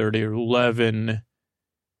 10:30 or 11.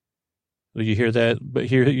 Will you hear that?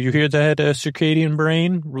 But you hear that circadian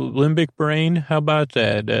brain, limbic brain? How about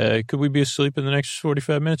that? Could we be asleep in the next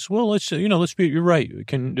 45 minutes? Well, let's be, you're right.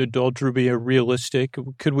 Can adult Drew be a realistic?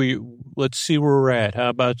 Let's see where we're at. How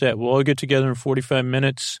about that? We'll all get together in 45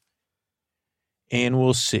 minutes. And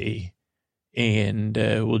we'll see, and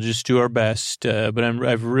we'll just do our best. But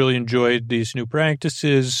I've really enjoyed these new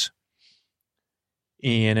practices,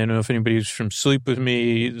 and I don't know if anybody's from Sleep With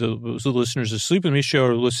Me, the listeners of Sleep With Me show,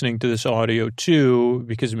 are listening to this audio too,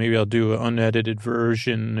 because maybe I'll do an unedited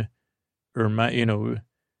version, or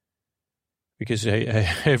because I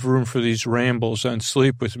have room for these rambles on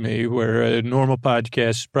Sleep With Me, where a normal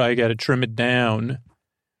podcast probably got to trim it down.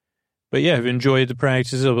 But yeah, I've enjoyed the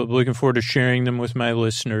practices. I'm looking forward to sharing them with my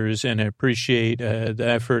listeners, and I appreciate the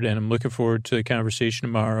effort, and I'm looking forward to the conversation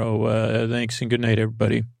tomorrow. Thanks, and good night,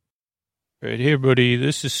 everybody. All right, hey, everybody,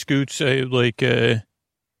 this is Scoots. Apparently,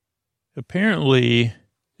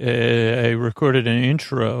 I recorded an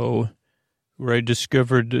intro where I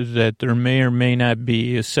discovered that there may or may not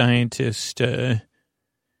be a scientist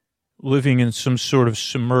living in some sort of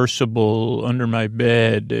submersible under my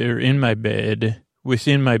bed, or in my bed,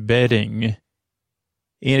 within my bedding.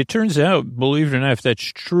 And it turns out, believe it or not, if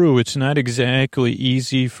that's true, it's not exactly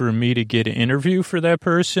easy for me to get an interview for that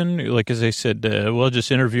person. Like, as I said, I'll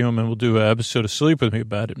just interview him and we'll do an episode of Sleep With Me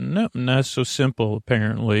about it. No, not so simple,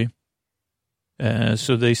 apparently.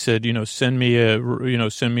 So they said, send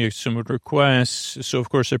me some requests. So, of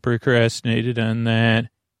course, I procrastinated on that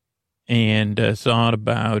and thought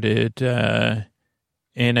about it. And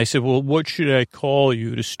I said, well, what should I call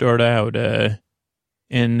you to start out?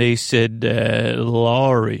 And they said,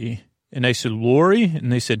 Laurie. And I said, Lori?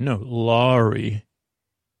 And they said, no, Laurie.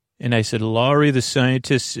 And I said, Laurie, the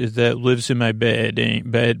scientist that lives in my bedding.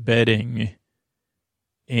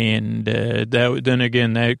 And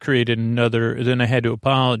that created another, then I had to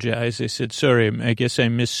apologize. I said, sorry, I guess I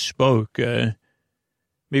misspoke.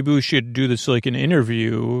 Maybe we should do this like an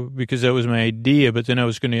interview because that was my idea, but then I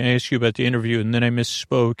was going to ask you about the interview and then I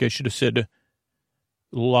misspoke. I should have said,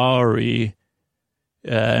 Laurie,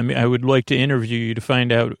 I would like to interview you to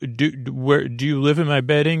find out, do you live in my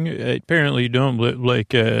bedding? Apparently you don't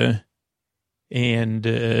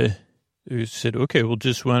and we said, okay, well,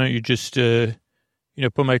 why don't you just,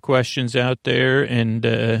 put my questions out there.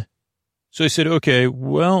 And so I said, okay,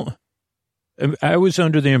 well, I was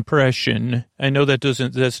under the impression, I know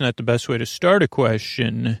that's not the best way to start a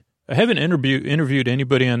question. I haven't interviewed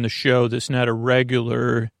anybody on the show that's not a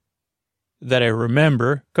regular that I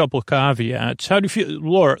remember. A couple of caveats. How do you feel,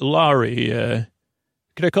 Laurie?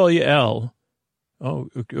 Could I call you L? Oh,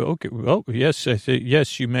 okay. Oh, yes. I say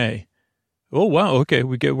yes. You may. Oh, wow. Okay,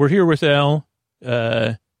 we're here with L.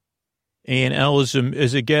 And L is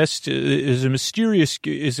a guest,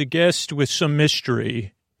 is a guest with some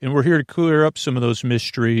mystery, and we're here to clear up some of those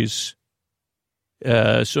mysteries.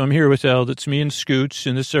 So I'm here with L. That's me and Scoots,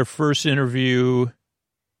 and this is our first interview.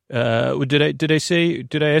 Did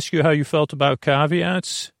I ask you how you felt about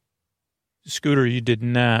caveats? Scooter, you did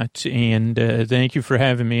not. And thank you for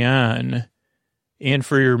having me on and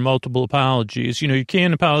for your multiple apologies. You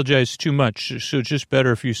can't apologize too much, so it's just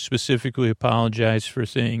better if you specifically apologize for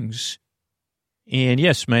things. And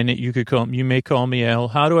yes, you may call me Al.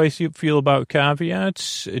 How do I feel about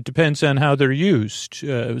caveats? It depends on how they're used.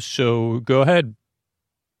 So go ahead.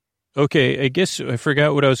 Okay, I guess I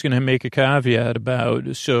forgot what I was going to make a caveat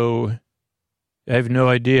about, so I have no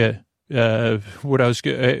idea what I was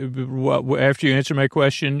after you answer my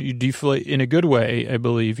question, you deflate in a good way, I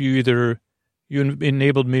believe. You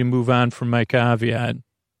enabled me to move on from my caveat.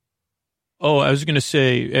 Oh, I was going to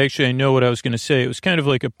say, actually, I know what I was going to say. It was kind of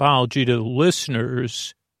like apology to the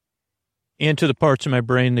listeners and to the parts of my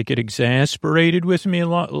brain that get exasperated with me,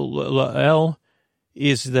 L,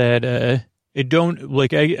 is that I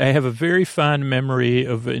have a very fond memory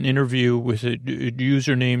of an interview with a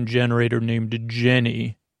username generator named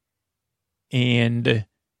Jenny. And,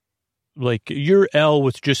 you're L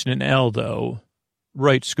with just an L, though.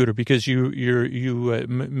 Right, Scooter, because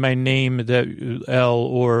my name, that L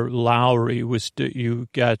or Lowry, you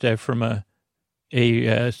got that from a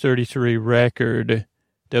 33 record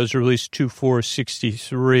that was released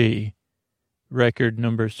 2/4/63, record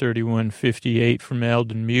number 3158 from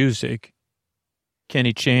Eldon Music.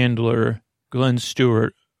 Kenny Chandler, Glenn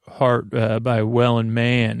Stewart, Heart by Well and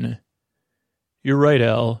Man. You're right,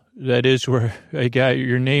 L. That is where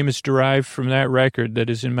your name is derived from that record that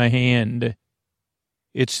is in my hand.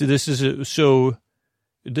 This is a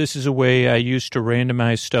way I used to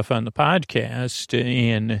randomize stuff on the podcast,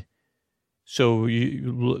 and so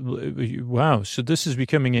wow, so this is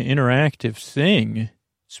becoming an interactive thing.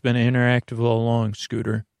 It's been interactive all along,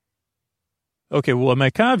 Scooter. Okay, well, my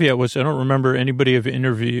caveat was I don't remember anybody I've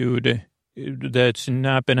interviewed that's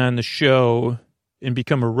not been on the show and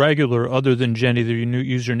become a regular other than Jenny, the new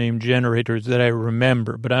username generator that I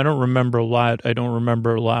remember, but I don't remember a lot. I don't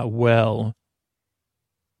remember a lot well.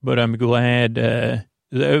 But I'm glad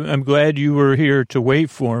you were here to wait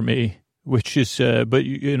for me, which is,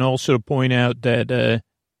 and also point out that,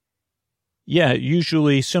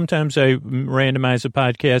 usually sometimes I randomize a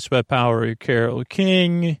podcast by Power Carole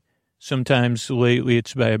King. Sometimes lately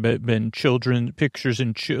it's been children pictures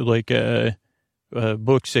and books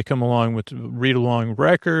that come along with read-along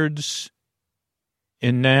records.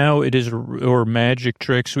 And now it is, or magic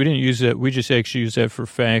tricks. We didn't use that. We just actually use that for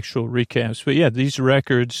factual recaps. But yeah, these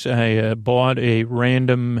records, I bought a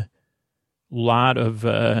random lot of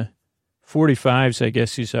 45s, I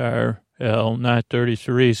guess these are, not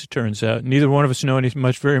 33s, it turns out. Neither one of us know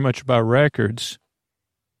very much about records.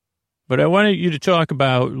 But I wanted you to talk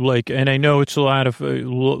about, and I know it's a lot of,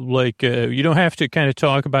 you don't have to kind of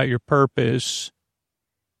talk about your purpose.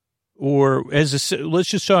 Or let's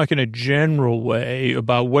just talk in a general way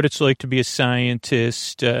about what it's like to be a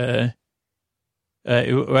scientist. I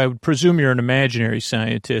would presume you're an imaginary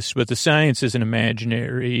scientist, but the science isn't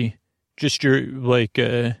imaginary. Just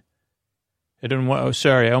I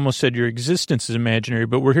almost said your existence is imaginary,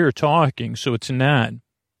 but we're here talking, so it's not.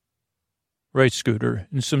 Right, Scooter?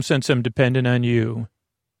 In some sense, I'm dependent on you.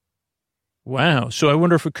 Wow. So I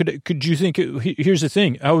wonder if it could you think, here's the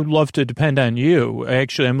thing. I would love to depend on you.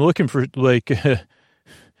 Actually, I'm looking for I'm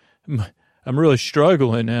really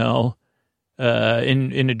struggling now,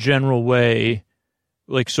 in a general way.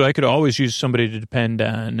 Like, so I could always use somebody to depend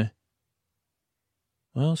on.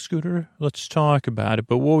 Well, Scooter, let's talk about it.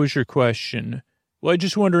 But what was your question? Well, I'm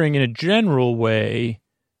just wondering in a general way,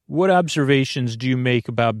 what observations do you make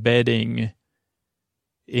about bedding?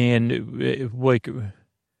 And like,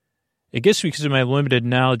 I guess because of my limited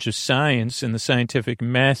knowledge of science and the scientific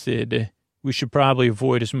method, we should probably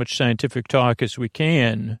avoid as much scientific talk as we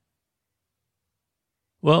can.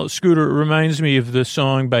 Well, Scooter, it reminds me of the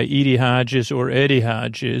song by Edie Hodges or Eddie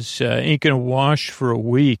Hodges, Ain't Gonna Wash for a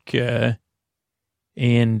Week. And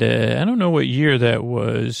I don't know what year that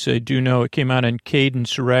was. I do know it came out on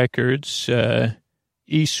Cadence Records,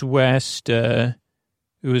 East West. It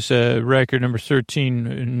was record number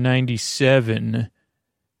 1397.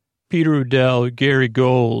 Peter Udell, Gary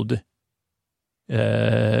Gold,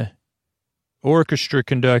 orchestra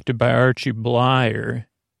conducted by Archie Blyer.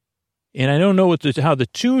 And I don't know how the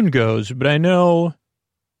tune goes, but I know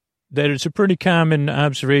that it's a pretty common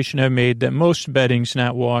observation I've made that most bedding's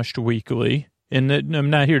not washed weekly, and that I'm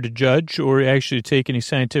not here to judge or actually take any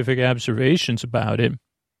scientific observations about it.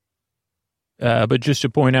 But just to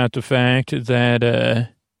point out the fact that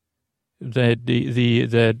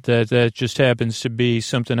that just happens to be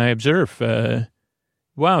something I observe.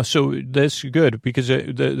 Wow, so that's good because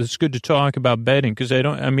it's good to talk about bedding because I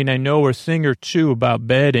know a thing or two about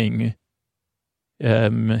bedding.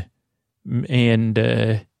 And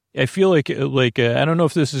I feel like I don't know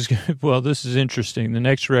if this is, well, this is interesting. The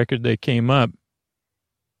next record that came up.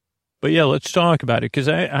 But yeah, let's talk about it because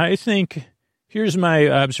I think, here's my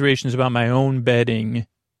observations about my own bedding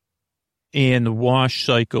and the wash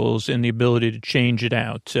cycles and the ability to change it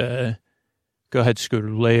out. Go ahead,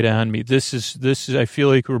 Scooter, lay it on me. This is, I feel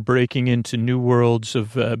like we're breaking into new worlds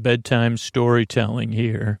of bedtime storytelling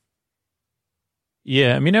here.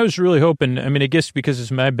 Yeah, I mean, I was really hoping, I guess because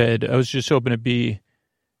it's my bed, I was just hoping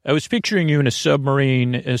I was picturing you in a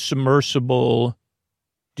submarine, a submersible.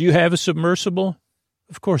 Do you have a submersible?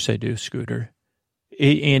 Of course I do, Scooter.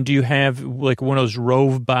 And do you have like one of those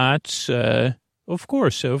rove bots? Of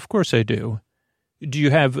course I do. Do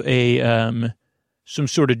you have a, some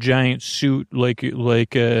sort of giant suit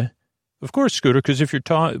of course, Scooter, because if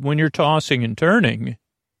when you're tossing and turning,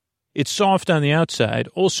 it's soft on the outside.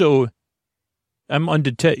 Also, I'm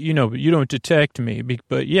you don't detect me,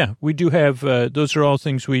 but yeah, we do have, those are all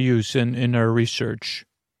things we use in our research.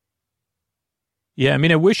 Yeah,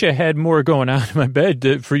 I wish I had more going on in my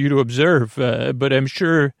bed for you to observe, but I'm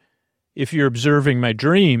sure if you're observing my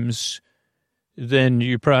dreams, then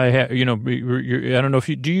you probably have, I don't know if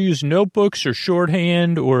do you use notebooks or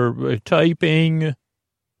shorthand or typing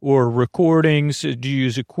or recordings? Do you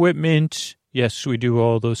use equipment? Yes, we do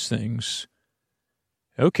all those things.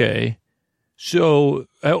 Okay. So,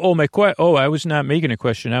 I was not making a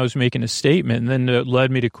question. I was making a statement, and then it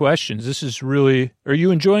led me to questions. This is really, are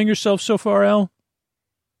you enjoying yourself so far, Al?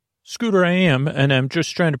 Scooter, I am, and I'm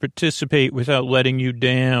just trying to participate without letting you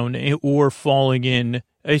down or falling in.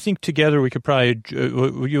 I think together we could probably,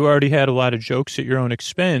 you already had a lot of jokes at your own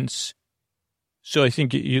expense, so I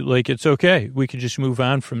think it's okay. We could just move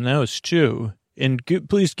on from those, too. And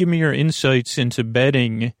please give me your insights into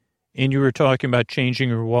bedding. And you were talking about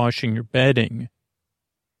changing or washing your bedding.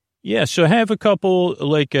 Yeah, so I have a couple,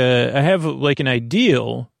 I have an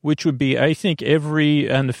ideal, which would be, I think, on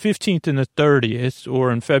the 15th and the 30th, or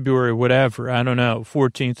in February, whatever, I don't know,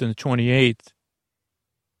 14th and the 28th.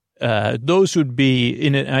 Those would be,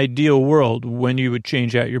 in an ideal world, when you would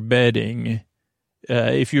change out your bedding,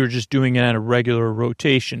 if you were just doing it on a regular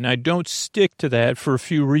rotation. I don't stick to that for a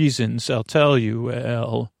few reasons, I'll tell you,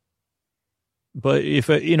 Al. But if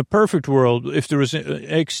in a perfect world, if there was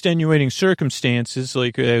extenuating circumstances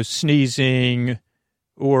like sneezing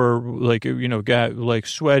or got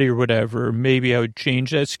sweaty or whatever, maybe I would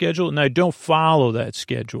change that schedule. And I don't follow that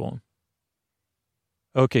schedule.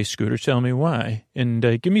 Okay, Scooter, tell me why. And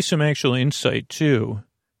give me some actual insight, too,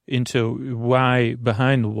 into why,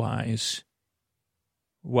 behind the whys.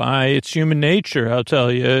 Why, it's human nature, I'll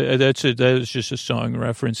tell you. That is just a song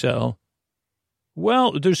reference, Al.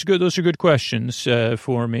 Well, those are good questions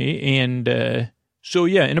for me. And so,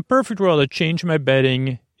 yeah, in a perfect world, I'd change my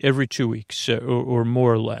bedding every 2 weeks or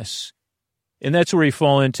more or less. And that's where you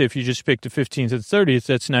fall into, if you just pick the 15th or the 30th,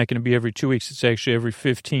 that's not going to be every 2 weeks. It's actually every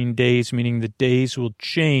 15 days, meaning the days will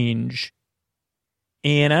change.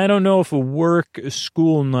 And I don't know if a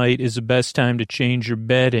school night is the best time to change your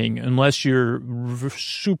bedding unless you're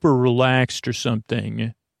super relaxed or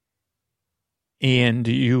something. And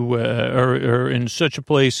you are in such a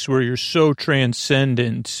place where you're so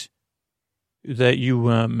transcendent that you,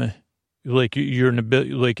 you're in a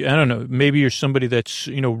bit, I don't know, maybe you're somebody that's,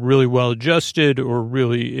 really well adjusted or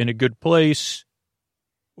really in a good place.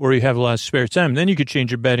 or you have a lot of spare time, then you could change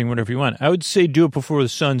your bedding whenever you want. I would say do it before the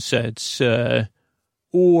sun sets,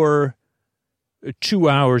 or 2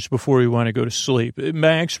 hours before you want to go to sleep.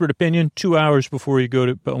 My expert opinion, 2 hours before you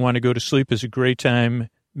want to go to sleep is a great time.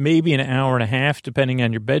 Maybe an hour and a half, depending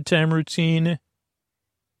on your bedtime routine.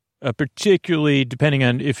 Particularly depending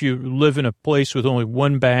on if you live in a place with only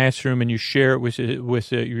one bathroom and you share it with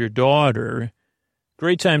your daughter.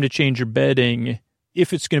 Great time to change your bedding,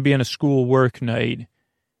 if it's going to be on a school work night,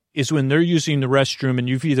 is when they're using the restroom and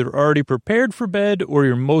you've either already prepared for bed or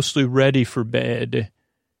you're mostly ready for bed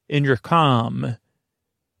and you're calm.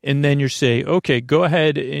 And then you say, okay, go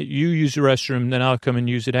ahead, you use the restroom, then I'll come and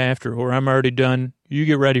use it after. Or I'm already done, you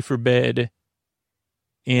get ready for bed.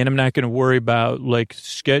 And I'm not going to worry about, like,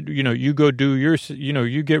 you go do your,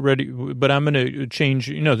 you get ready, but I'm going to change,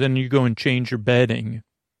 then you go and change your bedding.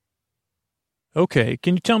 Okay,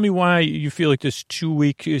 can you tell me why you feel like this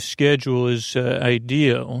 2-week schedule is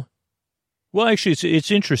ideal? Well, actually,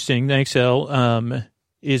 it's interesting. Thanks, Al.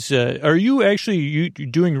 Are you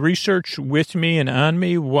doing research with me and on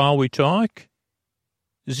me while we talk?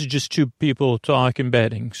 This is just two people talking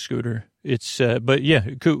bedding, Scooter. It's, but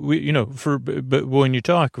yeah, but when you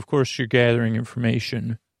talk, of course, you're gathering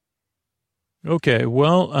information. Okay,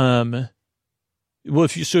 well,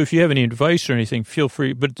 if you have any advice or anything, feel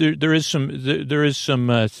free. But there is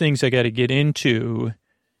some things I got to get into.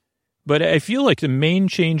 But I feel like the main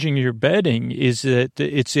changing your bedding is that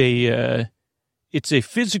it's a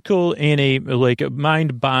physical and a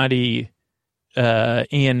mind body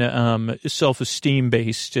and self-esteem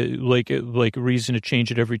based like reason to change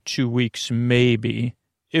it every 2 weeks, maybe,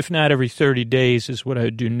 if not every 30 days is what I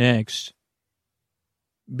would do next.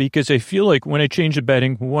 Because I feel like when I change the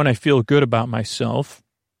bedding, one, I feel good about myself.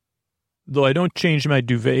 Though I don't change my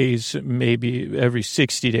duvets maybe every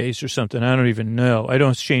 60 days or something. I don't even know. I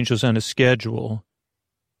don't change those on a schedule.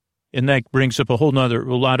 And that brings up a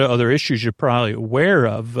lot of other issues you're probably aware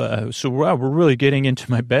of. So wow, we're really getting into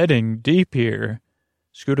my bedding deep here.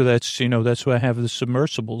 Scooter, that's why I have the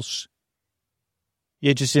submersibles.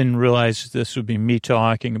 You just didn't realize this would be me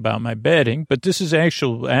talking about my bedding, but this is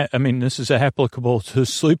this is applicable to the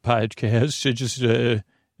sleep podcast. I just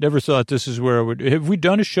never thought this is where I would. Have we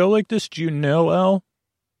done a show like this? Do you know, Al?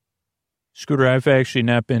 Scooter, I've actually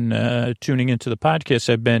not been tuning into the podcast.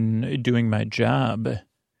 I've been doing my job.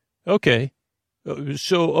 Okay.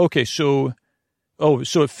 So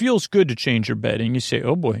it feels good to change your bedding. You say,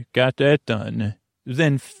 oh boy, got that done.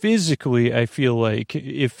 Then physically, I feel like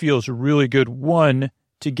it feels really good, one,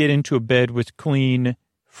 to get into a bed with clean,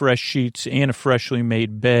 fresh sheets and a freshly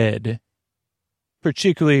made bed,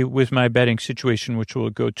 particularly with my bedding situation, which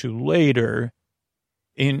we'll go to later.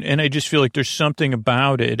 And I just feel like there's something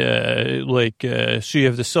about it, so you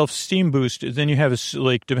have the self-esteem boost, then you have,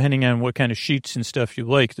 depending on what kind of sheets and stuff you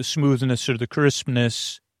like, the smoothness or the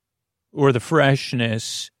crispness or the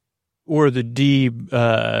freshness or the deep,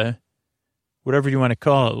 whatever you want to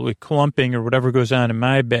call it, like clumping or whatever goes on in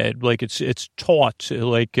my bed. Like it's taut,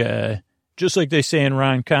 just like they say in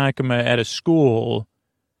Ronkonkoma at a school,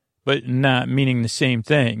 but not meaning the same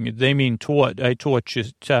thing. They mean taught. I taught you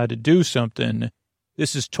how to do something.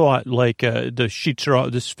 This is taut, like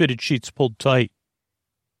the fitted sheets pulled tight.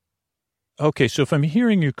 Okay, so if I'm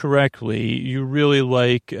hearing you correctly, you really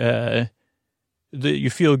like you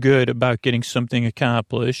feel good about getting something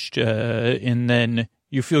accomplished, and then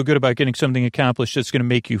you feel good about getting something accomplished that's going to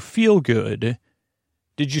make you feel good.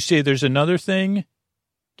 Did you say there's another thing?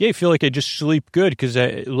 Yeah, I feel like I just sleep good because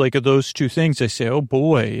of those two things. I say, oh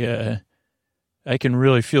boy, I can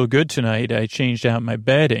really feel good tonight. I changed out my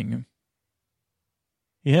bedding.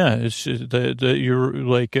 Yeah, it's you're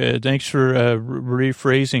like, thanks for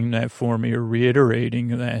rephrasing that for me or reiterating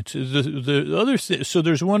that. The other so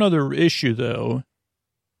there's one other issue though.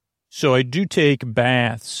 So I do take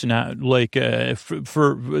baths, not like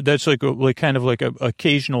for that's like kind of like a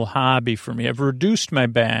occasional hobby for me. I've reduced my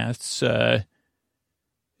baths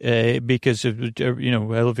because of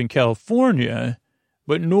I live in California,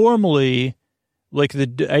 but normally.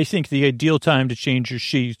 I think the ideal time to change your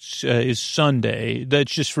sheets is Sunday.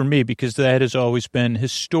 That's just for me because that has always been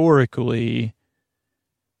historically,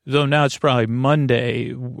 though now it's probably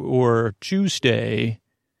Monday or Tuesday.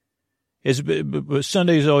 But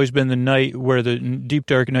Sunday has always been the night where the deep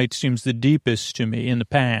dark night seems the deepest to me in the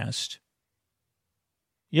past.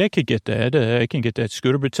 Yeah, I could get that. I can get that,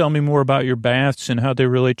 Scooter. But tell me more about your baths and how they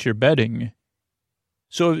relate to your bedding.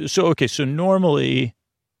 So normally.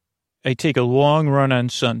 I take a long run on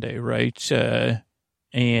Sunday, right? Or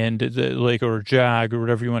jog or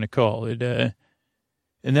whatever you want to call it. And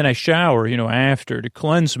then I shower, after to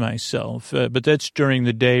cleanse myself. But that's during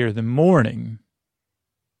the day or the morning.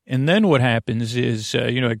 And then what happens is,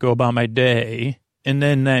 I go about my day. And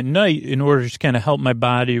then that night, in order to kind of help my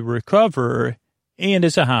body recover, and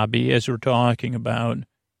as a hobby, as we're talking about,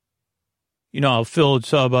 I'll fill a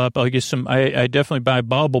tub up. I'll get I definitely buy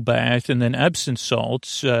bubble bath and then Epsom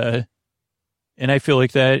salts. And I feel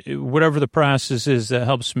like that, whatever the process is, that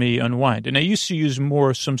helps me unwind. And I used to use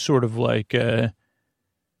some sort of like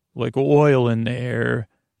oil in there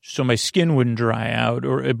so my skin wouldn't dry out,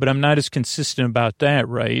 but I'm not as consistent about that,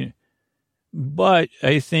 right? But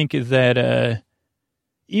I think that,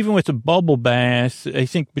 even with the bubble bath, I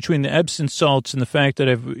think between the Epsom salts and the fact that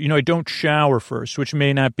I don't shower first, which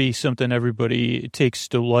may not be something everybody takes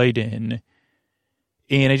delight in.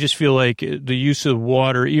 And I just feel like the use of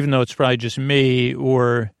water, even though it's probably just me,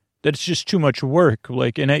 or that it's just too much work.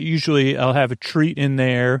 And usually I'll have a treat in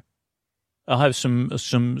there. I'll have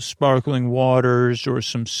some sparkling waters or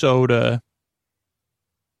some soda.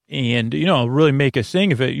 And, I'll really make a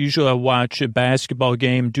thing of it. Usually I'll watch a basketball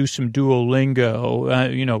game, do some Duolingo,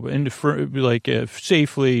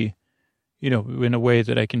 safely, in a way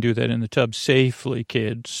that I can do that in the tub safely,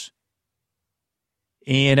 kids.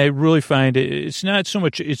 And I really find it's not so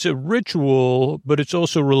much, it's a ritual, but it's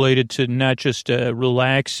also related to not just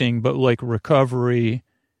relaxing, but like recovery,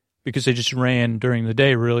 because I just ran during the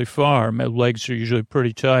day really far. My legs are usually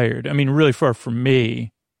pretty tired. I mean, really far from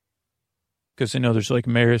me. Because I know there's like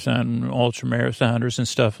marathon, ultra marathoners and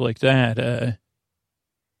stuff like that.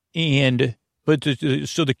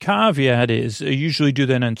 So the caveat is I usually do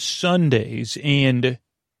that on Sundays. And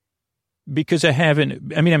because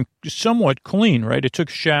I'm somewhat clean, right? I took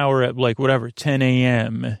a shower at 10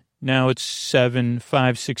 a.m. Now it's 7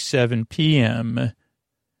 p.m.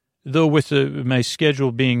 Though with my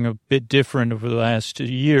schedule being a bit different over the last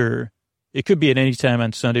year, it could be at any time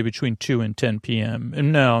on Sunday between 2 and 10 p.m.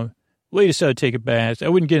 And no. Latest I would take a bath. I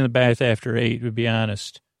wouldn't get in the bath after 8, to be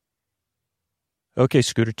honest. Okay,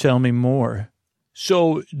 Scooter, tell me more.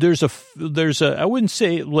 So I wouldn't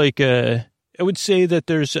say I would say that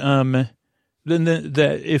there's,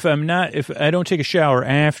 if I don't take a shower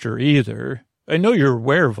after either, I know you're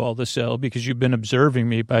aware of all this, Elle, because you've been observing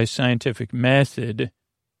me by scientific method.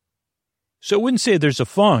 So I wouldn't say there's a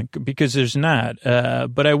funk, because there's not,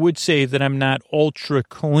 but I would say that I'm not ultra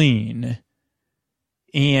clean.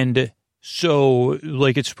 And so,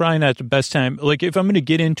 it's probably not the best time. If I'm going to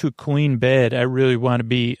get into a clean bed, I really want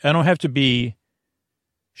to I don't have to be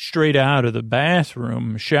straight out of the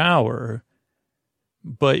bathroom shower.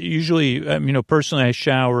 But usually, personally, I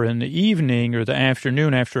shower in the evening or the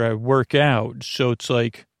afternoon after I work out. So it's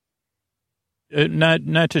I'm not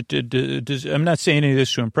saying any of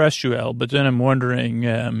this to impress you, Elle, but then I'm wondering,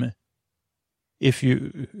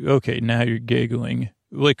 okay, now you're giggling.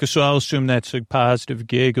 So I'll assume that's a positive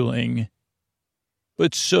giggling.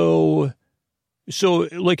 But so it's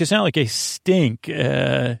not like I stink,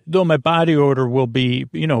 though my body odor will be,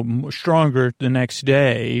 stronger the next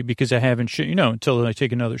day because I haven't, until I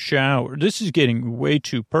take another shower. This is getting way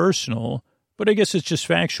too personal, but I guess it's just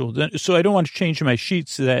factual. So I don't want to change my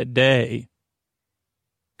sheets that day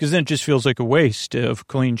because then it just feels like a waste of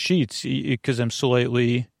clean sheets because I'm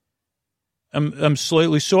slightly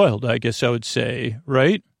soiled, I guess I would say,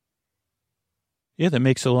 right? Yeah, that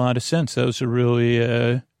makes a lot of sense. That was a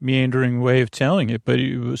really meandering way of telling it, but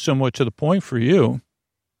it was somewhat to the point for you.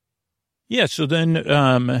 Yeah, so then,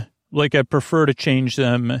 I prefer to change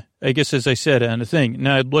them, I guess, as I said, on a thing.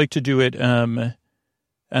 Now, I'd like to do it on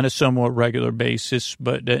a somewhat regular basis,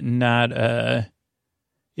 but not, I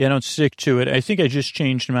don't stick to it. I think I just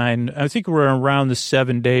changed mine. I think we're around the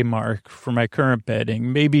 7-day mark for my current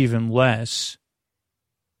bedding, maybe even less.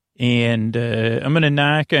 And I'm going to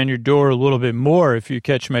knock on your door a little bit more if you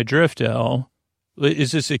catch my drift, Elle.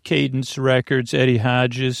 Is this a Cadence Records, Eddie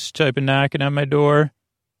Hodges type of knocking on my door?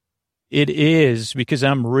 It is, because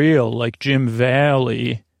I'm real, like Jim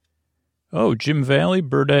Valley. Oh, Jim Valley,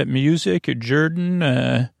 Burdette Music,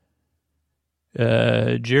 Jordan,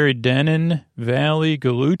 Jerry Denon, Valley,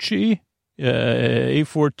 Gallucci,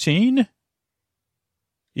 A14.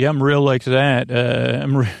 Yeah, I'm real like that.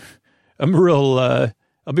 I'm real,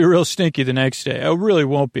 I'll be real stinky the next day. I really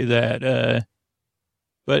won't be that.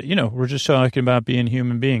 But, we're just talking about being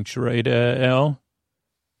human beings, right, Elle?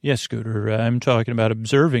 Yes, Scooter, I'm talking about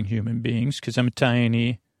observing human beings because I'm a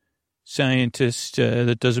tiny scientist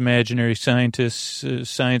that does imaginary science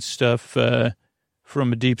stuff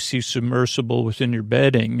from a deep-sea submersible within your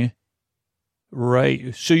bedding.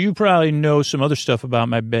 Right. So you probably know some other stuff about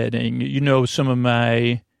my bedding. You know some of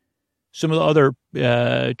the other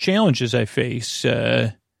challenges I face.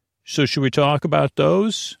 So should we talk about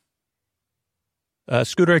those?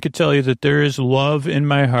 Scooter, I could tell you that there is love in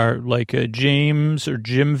my heart, like James or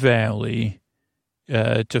Jim Valley,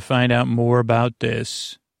 to find out more about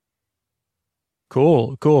this.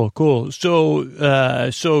 Cool.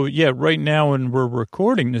 So yeah, right now when we're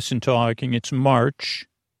recording this and talking, it's March.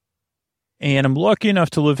 And I'm lucky enough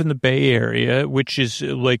to live in the Bay Area, which is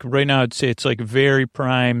like right now I'd say it's like very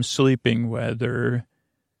prime sleeping weather.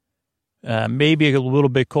 Maybe a little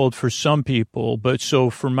bit cold for some people, but so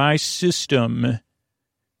for my system,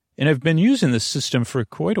 and I've been using this system for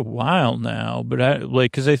quite a while now, but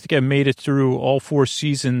because I think I made it through all 4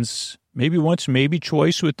 seasons, maybe once, maybe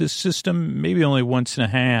twice with this system, maybe only once and a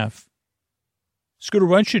half. Scooter,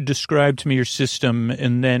 why don't you describe to me your system,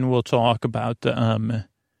 and then we'll talk about the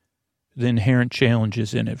inherent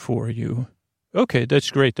challenges in it for you. Okay,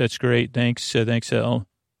 that's great. Thanks, Al.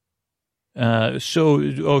 So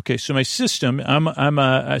my system,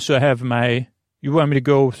 so I have you want me to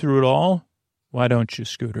go through it all? Why don't you,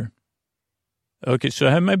 Scooter? Okay, so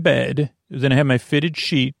I have my bed, then I have my fitted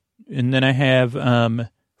sheet, and then I have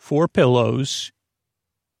 4 pillows,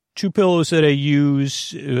 2 pillows that I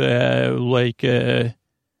use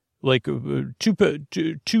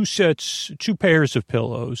two pairs of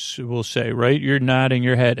pillows, we'll say, right? You're nodding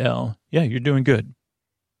your head, L. Yeah, you're doing good.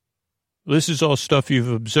 This is all stuff you've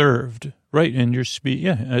observed, right? And your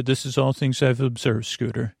this is all things I've observed,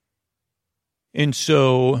 Scooter. And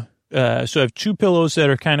so I have 2 pillows that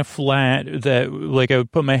are kind of flat that like I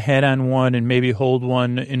would put my head on one and maybe hold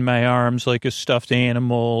one in my arms like a stuffed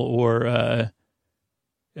animal or,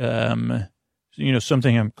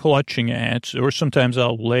 something I'm clutching at, or sometimes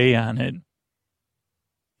I'll lay on it.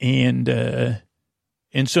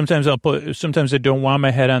 And sometimes sometimes I don't want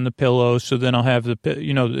my head on the pillow. So then I'll have I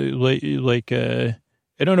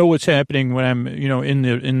don't know what's happening when I'm,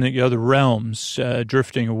 in the other realms,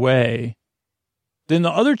 drifting away. Then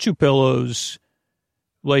the other 2 pillows,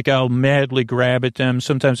 like I'll madly grab at them.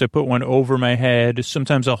 Sometimes I put one over my head.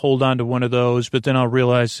 Sometimes I'll hold on to one of those, but then I'll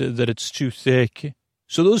realize that it's too thick.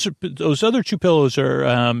 So those other 2 pillows are,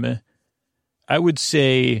 I would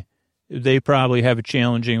say they probably have a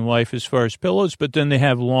challenging life as far as pillows, but then they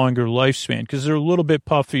have longer lifespan because they're a little bit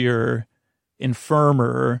puffier and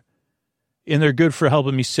firmer, and they're good for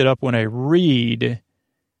helping me sit up when I read.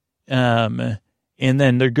 And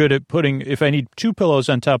then they're good at if I need 2 pillows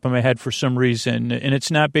on top of my head for some reason, and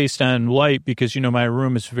it's not based on light because, my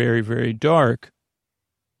room is very, very dark.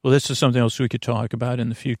 Well, this is something else we could talk about in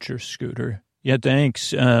the future, Scooter. Yeah,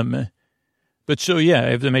 thanks. But so, yeah, I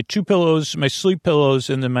have my 2 pillows, my sleep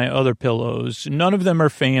pillows, and then my other pillows. None of them are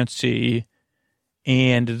fancy,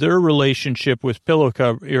 and their relationship with pillow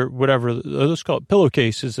cover, or whatever, let's call it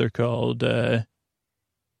pillowcases, they're called,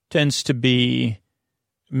 tends to be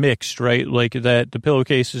mixed, right? Like that the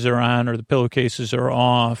pillowcases are on or the pillowcases are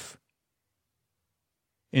off.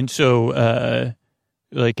 And so,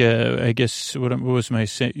 I guess, what was my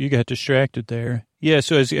saying? You got distracted there. Yeah,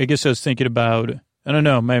 so I guess I was thinking about, I don't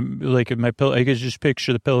know, my pillow, I could just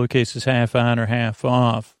picture the pillowcases half on or half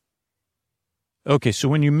off. Okay, so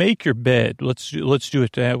when you make your bed, let's do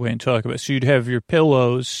it that way and talk about it. So you'd have your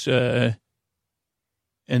pillows, and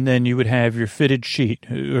then you would have your fitted sheet,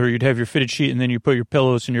 or you'd have your fitted sheet, and then you put your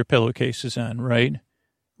pillows and your pillowcases on, right?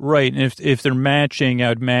 Right, and if they're matching, I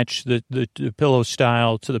would match the pillow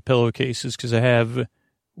style to the pillowcases because I have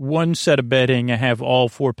one set of bedding, I have all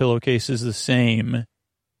 4 pillowcases the same,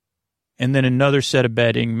 and then another set of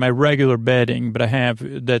bedding, my regular bedding, but I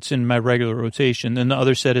have that's in my regular rotation. Then the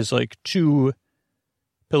other set is like 2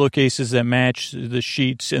 pillowcases that match the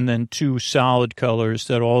sheets, and then 2 solid colors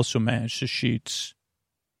that also match the sheets.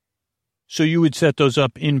 So you would set those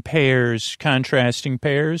up in pairs, contrasting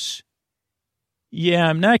pairs. Yeah,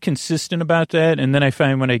 I'm not consistent about that. And then I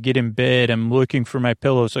find when I get in bed, I'm looking for my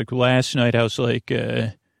pillows. Like last night, I was like,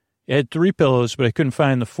 I had 3 pillows, but I couldn't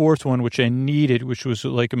find the 4th one, which I needed, which was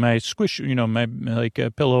like my squish, my like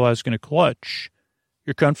a pillow I was going to clutch.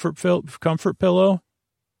 Your comfort pillow?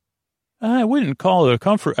 I wouldn't call it a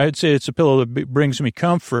comfort. I'd say it's a pillow that brings me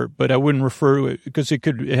comfort, but I wouldn't refer to it because it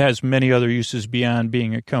has many other uses beyond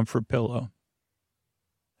being a comfort pillow.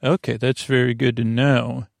 Okay, that's very good to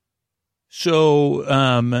know. So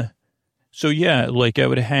yeah, like I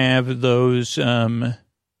would have those,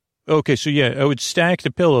 okay, so yeah, I would stack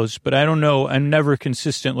the pillows, but I don't know, I'm never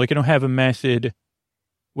consistent. Like I don't have a method,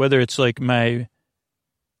 whether it's like my,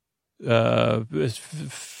 I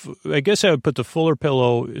guess I would put the fuller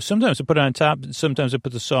pillow. Sometimes I put it on top. Sometimes I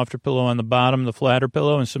put the softer pillow on the bottom, the flatter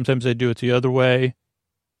pillow. And sometimes I do it the other way.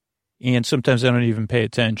 And sometimes I don't even pay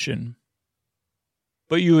attention.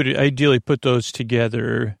 But you would ideally put those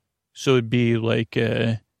together. So it'd be like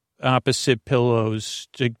opposite pillows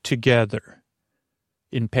together.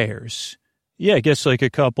 in pairs. Yeah, I guess like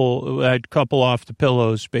I'd couple off the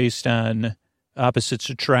pillows based on opposites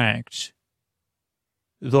attract,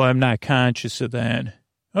 though I'm not conscious of that.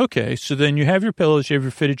 Okay, so then you have your pillows, you have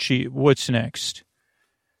your fitted sheet. What's next?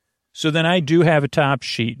 So then I do have a top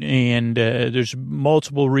sheet, and there's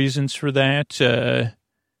multiple reasons for that,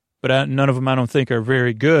 but none of them I don't think are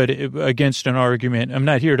very good against an argument. I'm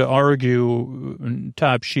not here to argue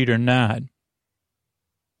top sheet or not,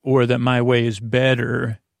 or that my way is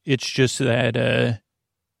better. It's just that I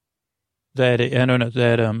don't know,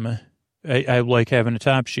 that I like having a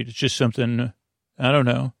top sheet. It's just something, I don't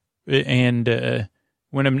know. And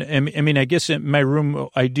when I guess my room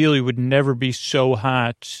ideally would never be so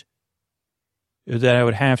hot that I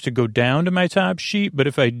would have to go down to my top sheet. But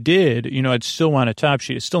if I did, I'd still want a top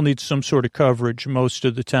sheet. It still needs some sort of coverage most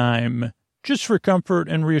of the time, just for comfort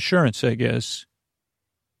and reassurance, I guess.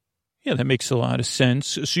 Yeah, that makes a lot of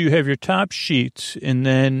sense. So you have your top sheet, and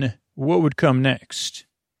then what would come next?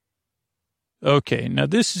 Okay, now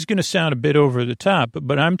this is going to sound a bit over the top,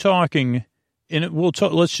 but I'm talking, and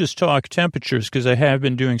let's just talk temperatures, because I have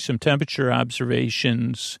been doing some temperature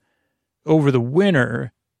observations over the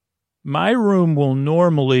winter. My room will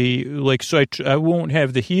normally, I won't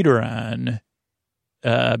have the heater on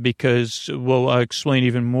because, I'll explain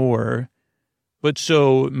even more. But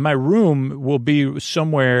so my room will be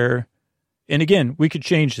somewhere, and again, we could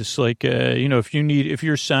change this. If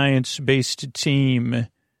your science-based team,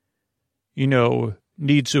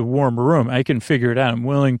 needs a warmer room, I can figure it out. I'm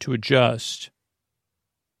willing to adjust.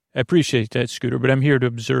 I appreciate that, Scooter, but I'm here to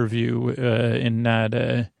observe you and not...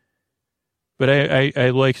 But I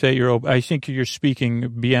like that you're open. I think you're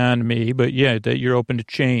speaking beyond me, but yeah, that you're open to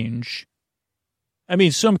change. I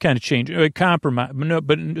mean, some kind of change, like compromise. No,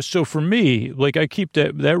 but so for me, I keep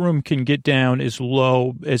that room can get down as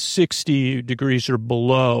low as 60 degrees or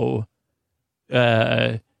below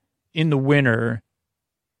in the winter.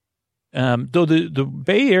 Though the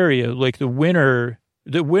Bay Area, the winter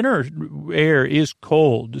air is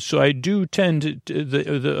cold. So I do tend to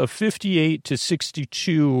the 58 to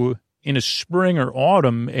 62 in a spring or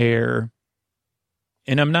autumn air.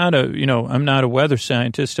 And I'm not a weather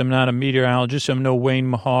scientist. I'm not a meteorologist. I'm no Wayne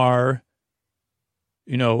Mahar.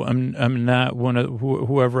 I'm not one of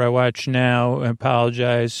whoever I watch now. I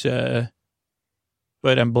apologize. But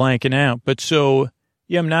I'm blanking out. But so,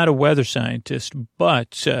 yeah, I'm not a weather scientist,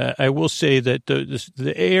 but I will say that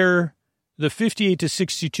the air, the 58 to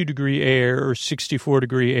 62 degree air or 64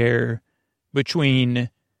 degree air between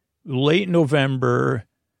late November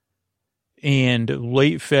and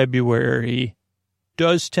late February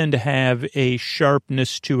does tend to have a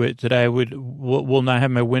sharpness to it that I will not have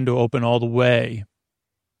my window open all the way.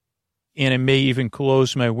 And I may even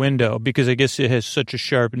close my window because I guess it has such a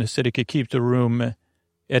sharpness that it could keep the room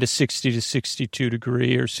at a 60 to 62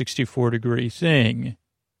 degree or 64 degree thing.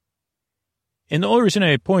 And the only reason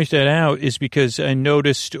I point that out is because I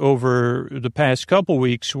noticed over the past couple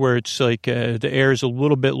weeks where it's the air is a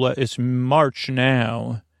little bit less, it's March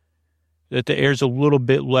now, that the air's a little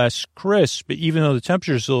bit less crisp, even though the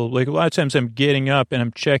temperature's a lot of times I'm getting up and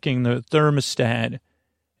I'm checking the thermostat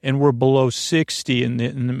and we're below 60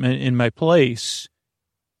 in my place.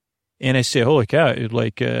 And I say, holy cow,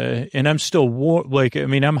 and I'm still warm,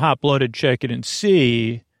 I'm hot-blooded, check it and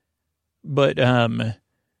see, but that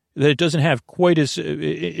it doesn't have quite as,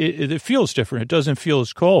 it feels different. It doesn't feel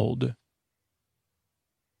as cold.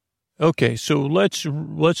 Okay, so let's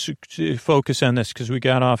focus on this because we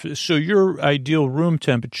got off. So your ideal room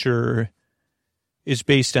temperature is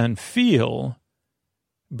based on feel,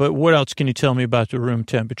 but what else can you tell me about the room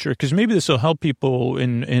temperature? Because maybe this will help people.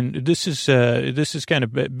 And this is kind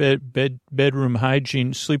of bedroom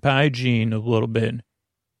hygiene, sleep hygiene a little bit.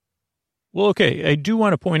 Well, okay, I do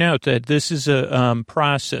want to point out that this is a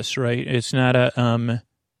process, right? It's not a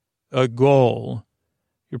goal.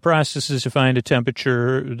 Your process is to find a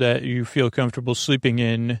temperature that you feel comfortable sleeping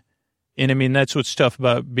in. And that's what's tough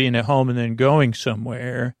about being at home and then going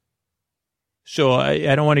somewhere. So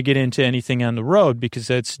I don't want to get into anything on the road because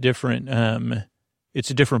that's different. It's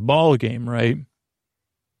a different ball game, right?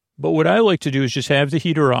 But what I like to do is just have the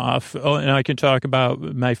heater off. Oh, and I can talk about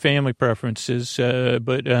my family preferences.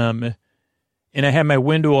 And I have my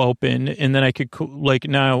window open, and then I could, then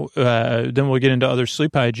we'll get into other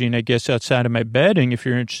sleep hygiene, I guess, outside of my bedding, if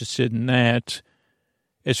you're interested in that,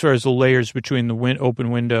 as far as the layers between the open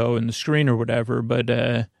window and the screen or whatever. But,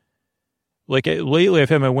 lately I've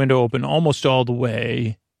had my window open almost all the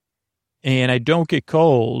way, and I don't get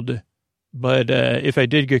cold. But if I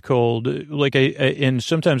did get cold, and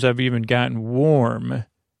sometimes I've even gotten warm,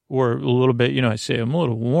 or a little bit, I say, I'm a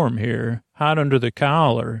little warm here, hot under the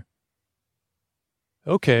collar.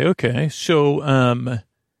 Okay. So,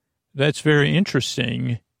 that's very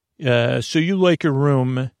interesting. So you like a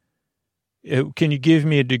room. Can you give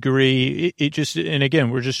me a degree? It just, and again,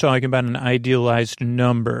 we're just talking about an idealized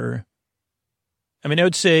number. I mean, I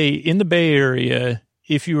would say in the Bay Area,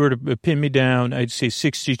 if you were to pin me down, I'd say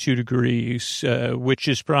 62 degrees, which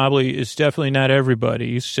is definitely not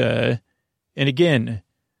everybody's. And again,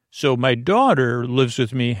 so my daughter lives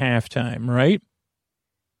with me half-time, right?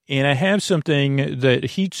 And I have something that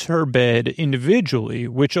heats her bed individually,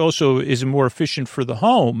 which also is more efficient for the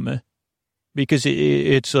home because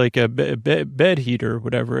it's like a bed heater or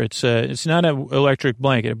whatever. It's not an electric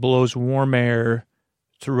blanket. It blows warm air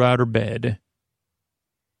throughout her bed,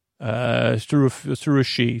 through a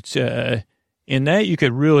sheet. In that you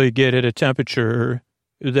could really get at a temperature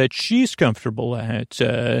that she's comfortable at.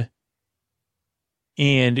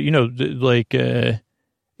 And,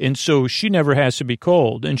 and so she never has to be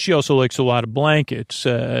cold. And she also likes a lot of blankets.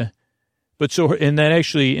 And that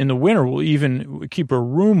actually in the winter will even keep her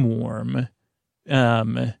room warm.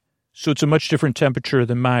 So it's a much different temperature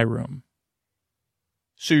than my room.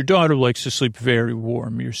 So your daughter likes to sleep very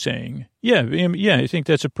warm, you're saying? Yeah, I think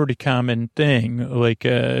that's a pretty common thing. Like,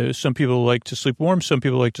 some people like to sleep warm, some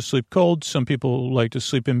people like to sleep cold, some people like to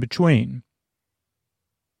sleep in between.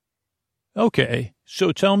 Okay,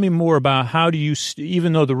 so tell me more about how do you,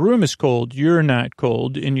 even though the room is cold, you're not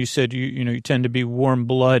cold, and you said you tend to be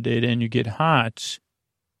warm-blooded and you get hot.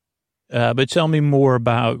 But tell me more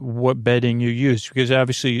about what bedding you use, because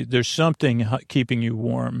obviously there's something keeping you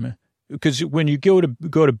warm. Because when you go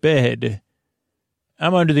to bed,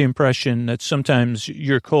 I'm under the impression that sometimes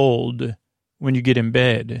you're cold when you get in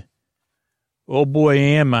bed. Oh boy,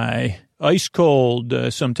 am I ice cold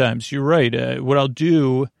sometimes. You're right. What I'll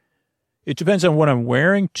do, it depends on what I'm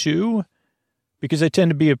wearing too, because I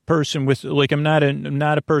tend to be a person with, like, I'm not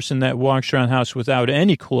a person that walks around the house without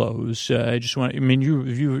any clothes.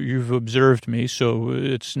 You've observed me, so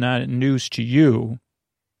it's not news to you.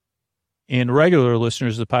 And regular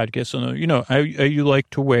listeners of the podcast will know, you like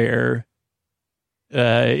to wear,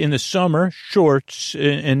 in the summer, shorts.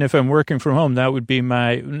 And if I'm working from home, that would be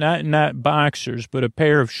my, not boxers, but a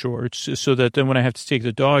pair of shorts, so that then when I have to take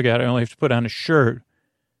the dog out, I only have to put on a shirt.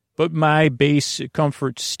 But my base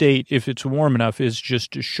comfort state, if it's warm enough, is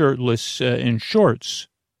just shirtless in shorts.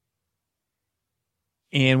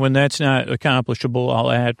 And when that's not accomplishable,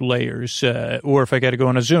 I'll add layers. Or if I got to go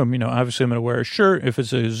on a Zoom, obviously I'm going to wear a shirt. If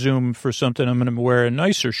it's a Zoom for something, I'm going to wear a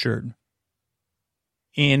nicer shirt.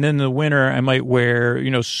 And in the winter, I might wear,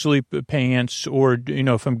 sleep pants or,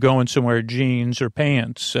 if I'm going somewhere, jeans or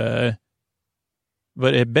pants.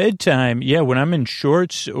 But at bedtime, when I'm in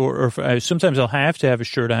shorts or sometimes I'll have to have a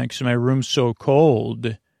shirt on because my room's so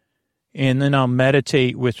cold. And then I'll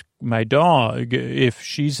meditate with my dog if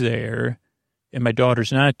she's there. And my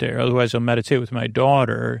daughter's not there. Otherwise, I'll meditate with my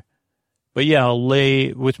daughter. But I'll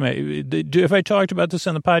lay with have I talked about this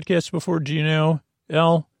on the podcast before? Do you know,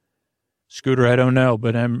 Elle? Scooter, I don't know,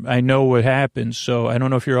 but I know what happens. So I don't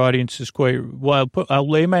know if your audience is quite, I'll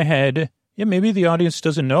lay my head. Maybe the audience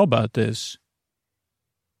doesn't know about this.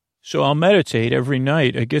 So I'll meditate every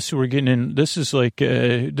night. I guess we're getting in, I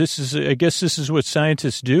guess this is what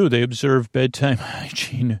scientists do. They observe bedtime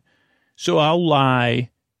hygiene. So I'll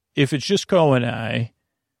lie. If it's just Co and I,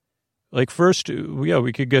 like first, we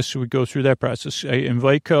go through that process. I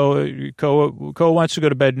invite Co wants to go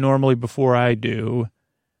to bed normally before I do.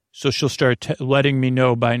 So she'll start letting me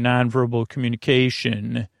know by nonverbal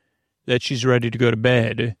communication that she's ready to go to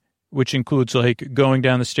bed, which includes like going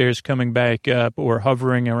down the stairs, coming back up, or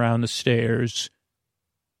hovering around the stairs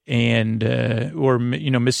and, or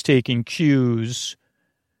mistaking cues.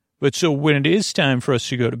 But so when it is time for us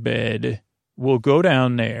to go to bed, we'll go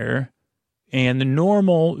down there, and the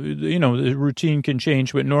normal, the routine can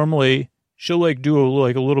change, but normally she'll do a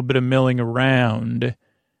little bit of milling around,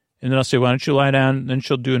 and then I'll say, why don't you lie down? And then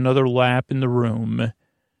she'll do another lap in the room,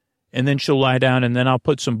 and then she'll lie down, and then I'll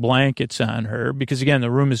put some blankets on her, because again,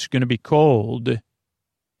 the room is going to be cold,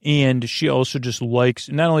 and she also just likes,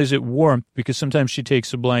 not only is it warmth, because sometimes she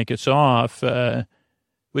takes the blankets off,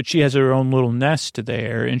 but she has her own little nest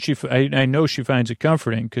there, and I know she finds it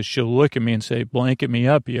comforting because she'll look at me and say, blanket me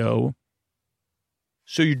up, yo.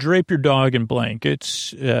 So you drape your dog in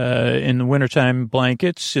blankets, in the wintertime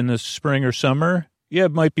blankets, in the spring or summer.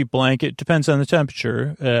 It might be blanket, depends on the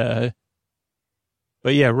temperature.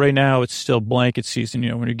 But right now it's still blanket season,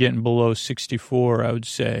 when you're getting below 64, I would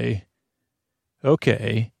say.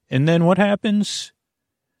 Okay. And then what happens?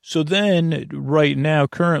 So then right now,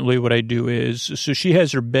 currently what I do is, so she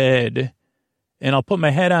has her bed and I'll put my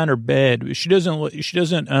head on her bed. She's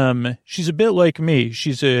a bit like me.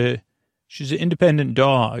 She's She's an independent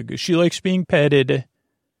dog. She likes being petted,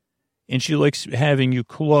 and she likes having you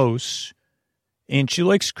close, and she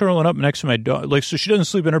likes curling up next to my dog. Like, so she doesn't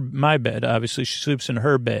sleep in my bed, obviously. She sleeps in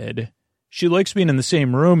her bed. She likes being in the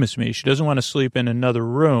same room as me. She doesn't want to sleep in another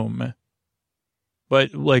room.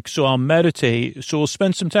 But, like, so I'll meditate. So we'll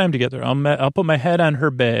spend some time together. I'll put my head on her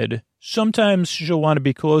bed. Sometimes she'll want to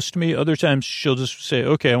be close to me. Other times she'll just say,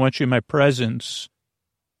 okay, I want you in my presence.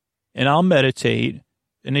 And I'll meditate.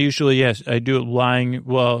 And usually, yes, I do it lying.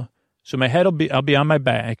 Well, so my head I'll be on my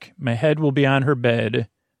back. My head will be on her bed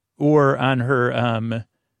or on her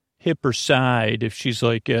hip or side if she's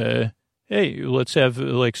like, hey, let's have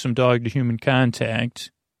like some dog to human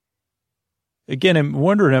contact. Again, I'm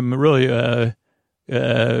wondering, I'm really,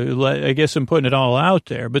 I guess I'm putting it all out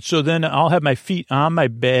there. But so then I'll have my feet on my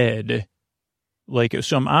bed. Like,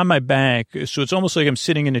 so I'm on my back. So it's almost like I'm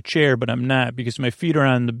sitting in a chair, but I'm not because my feet are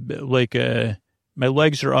on the, like, my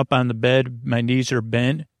legs are up on the bed. My knees are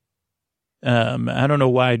bent. I don't know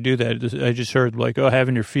why I do that. I just heard like, oh,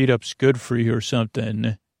 having your feet up's good for you or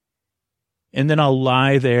something. And then I'll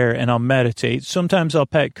lie there and I'll meditate. Sometimes I'll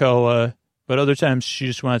pet Koa, but other times she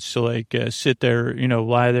just wants to like sit there, you know,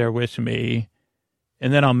 lie there with me.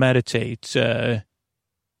 And then I'll meditate. And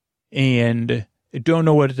I don't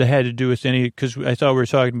know what it had to do with any, because I thought we were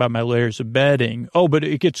talking about my layers of bedding. Oh, but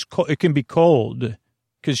it can be cold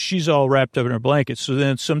because she's all wrapped up in her blanket. So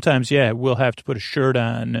then sometimes, yeah, we'll have to put a shirt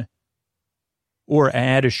on or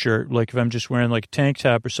add a shirt. Like if I'm just wearing like a tank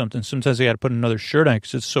top or something, sometimes I got to put another shirt on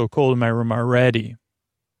because it's so cold in my room already.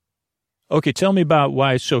 Okay, tell me about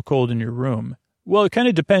why it's so cold in your room. Well, it kind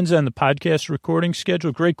of depends on the podcast recording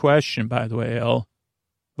schedule. Great question, by the way, Elle.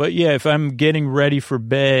 But yeah, if I'm getting ready for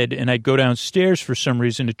bed and I go downstairs for some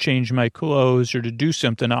reason to change my clothes or to do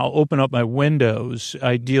something, I'll open up my windows,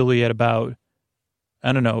 ideally at about,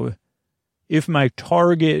 I don't know, if my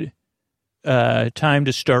target time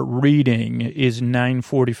to start reading is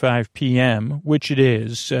 9:45 p.m., which it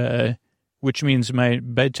is, which means my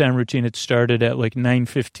bedtime routine had started at like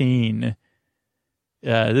 9:15.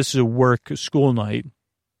 This is a school night,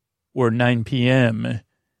 or 9 p.m.,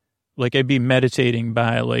 like I'd be meditating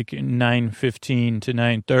by like 9:15 to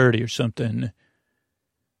 9:30 or something.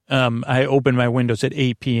 I open my windows at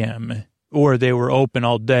 8 p.m. or they were open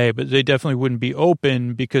all day, but they definitely wouldn't be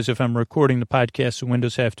open because if I'm recording the podcast, the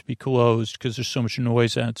windows have to be closed because there's so much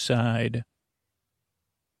noise outside.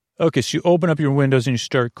 Okay, so you open up your windows and you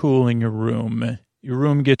start cooling your room. Your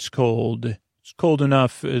room gets cold. It's cold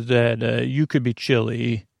enough that you could be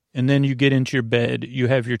chilly. And then you get into your bed. You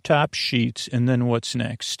have your top sheets, and then what's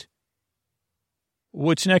next?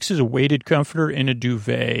 What's next is a weighted comforter and a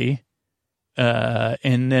duvet,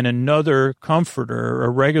 and then another comforter, a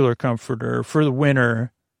regular comforter for the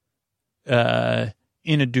winter,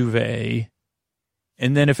 in a duvet.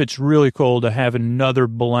 And then if it's really cold, I have another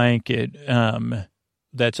blanket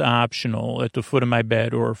that's optional at the foot of my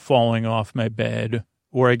bed or falling off my bed.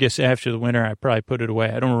 Or I guess after the winter, I probably put it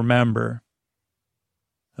away. I don't remember.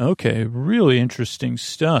 Okay, really interesting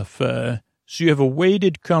stuff. So you have a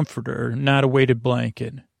weighted comforter, not a weighted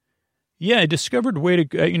blanket. Yeah, I discovered weighted,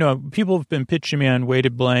 people have been pitching me on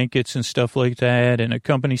weighted blankets and stuff like that, and a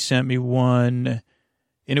company sent me one,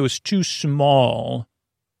 and it was too small.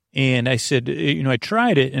 And I said, I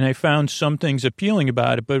tried it, and I found some things appealing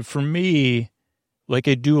about it, but for me, like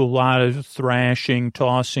I do a lot of thrashing,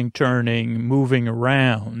 tossing, turning, moving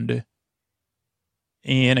around.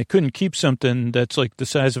 And I couldn't keep something that's like the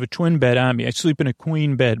size of a twin bed on me. I sleep in a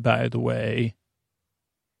queen bed, by the way.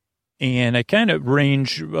 And I kind of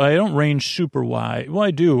I don't range super wide. Well, I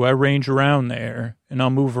do. I range around there and I'll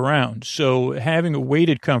move around. So having a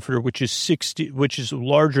weighted comforter, which is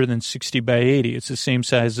larger than 60 by 80, it's the same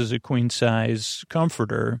size as a queen size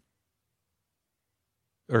comforter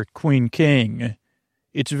or queen king.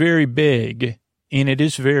 It's very big. And it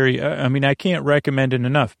is I can't recommend it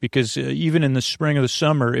enough because even in the spring or the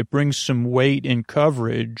summer, it brings some weight and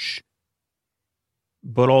coverage,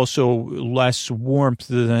 but also less warmth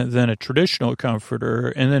than a traditional comforter.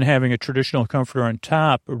 And then having a traditional comforter on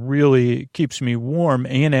top really keeps me warm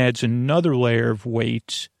and adds another layer of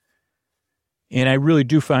weight. And I really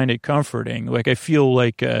do find it comforting. Like I feel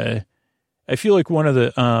like one of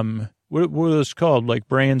the, what are those called? Like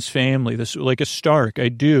Brand's Family, like a Stark. I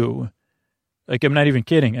do. Like, I'm not even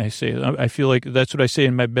kidding. I feel like that's what I say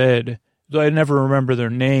in my bed, though I never remember their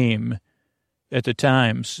name at the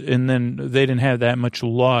times. And then they didn't have that much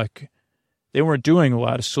luck. They weren't doing a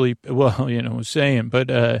lot of sleep. Well, I'm saying,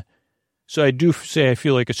 but, so I do say I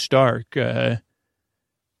feel like a Stark.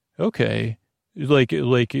 Okay. Like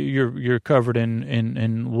you're covered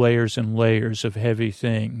in layers and layers of heavy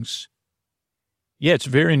things. Yeah, it's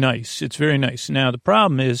very nice. It's very nice. Now, the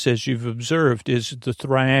problem is, as you've observed, is the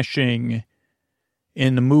thrashing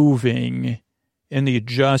and the moving and the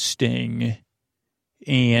adjusting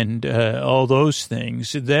and all those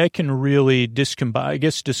things. That can really I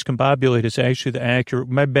guess discombobulate is actually the accurate.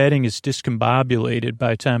 My bedding is discombobulated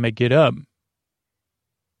by the time I get up.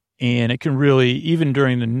 And it can really, even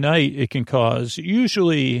during the night, it can cause,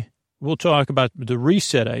 usually we'll talk about the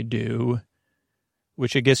reset I do,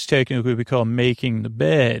 which I guess technically we call making the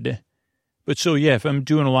bed. But so, yeah, if I'm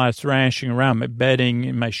doing a lot of thrashing around, my bedding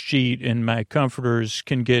and my sheet and my comforters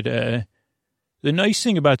can get the nice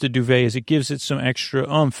thing about the duvet is it gives it some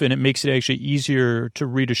extra oomph and it makes it actually easier to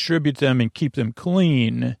redistribute them and keep them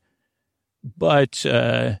clean. But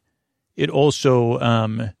it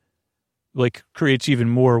also creates even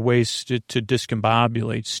more ways to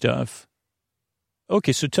discombobulate stuff.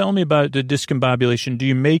 Okay, so tell me about the discombobulation. Do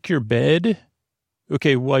you make your bed?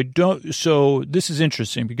 Okay, well, I don't. So this is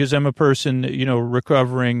interesting because I'm a person,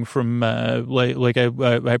 recovering from,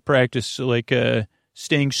 I practice,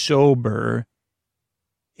 staying sober.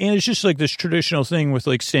 And it's just like this traditional thing with,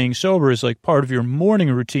 staying sober is, part of your morning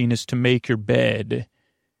routine is to make your bed.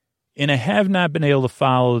 And I have not been able to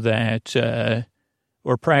follow that,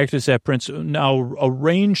 or practice that principle. Now,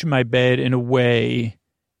 arrange my bed in a way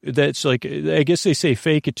that's I guess they say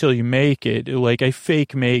fake it till you make it. I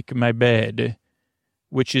fake make my bed,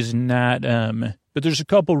 which is not, but there's a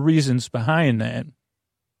couple reasons behind that.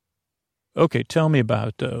 Okay, tell me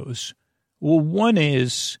about those. Well, one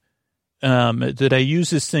is that I use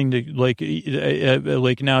this thing to,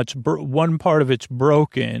 now it's, one part of it's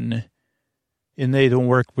broken, and they don't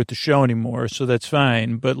work with the show anymore, so that's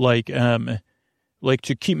fine. But,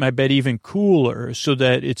 to keep my bed even cooler so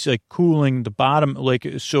that it's, cooling the bottom,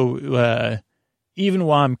 even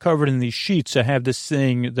while I'm covered in these sheets, I have this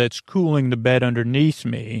thing that's cooling the bed underneath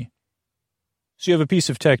me. So you have a piece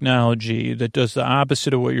of technology that does the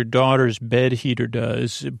opposite of what your daughter's bed heater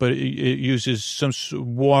does, but it uses some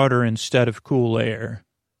water instead of cool air.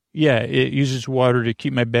 Yeah, it uses water to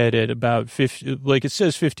keep my bed at about 50, it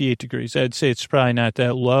says 58 degrees. I'd say it's probably not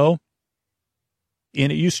that low.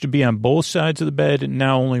 And it used to be on both sides of the bed, and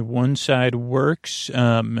now only one side works.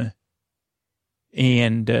 But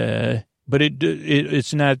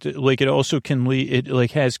it's not it also can lead,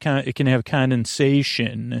 it can have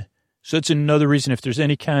condensation. So that's another reason if there's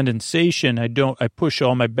any condensation, I push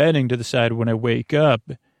all my bedding to the side when I wake up.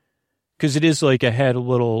 Cause it is I had a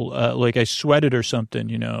little, I sweated or something,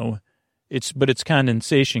 but it's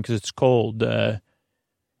condensation cause it's cold.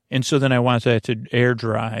 And so then I want that to air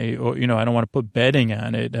dry or, I don't want to put bedding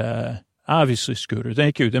on it. Obviously, Scooter,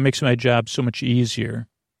 thank you. That makes my job so much easier.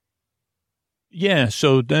 Yeah,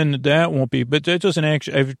 so then that won't be, but that doesn't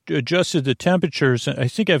actually, I've adjusted the temperatures. I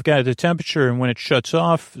think I've got the temperature and when it shuts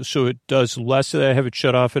off, so it does less of that. I have it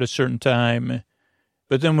shut off at a certain time.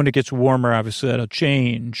 But then when it gets warmer, obviously that'll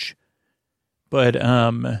change. But,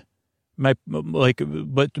 but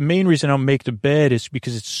the main reason I don't make the bed is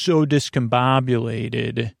because it's so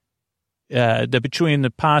discombobulated. That between the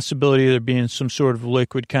possibility of there being some sort of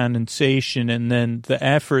liquid condensation and then the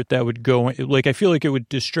effort that would go, I feel like it would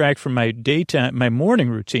distract from my morning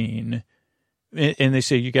routine. And they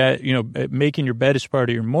say you got, making your bed is part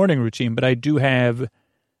of your morning routine. But I do have,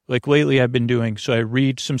 lately I've been doing, so I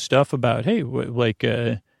read some stuff about, hey, what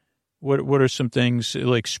are some things,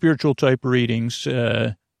 spiritual type readings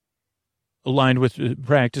aligned with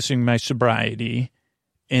practicing my sobriety.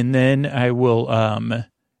 And then I will,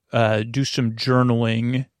 do some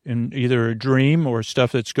journaling in either a dream or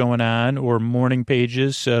stuff that's going on or morning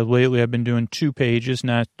pages. Lately I've been doing 2 pages,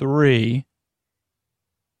 not 3.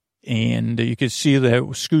 And you can see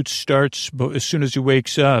that Scoot starts as soon as he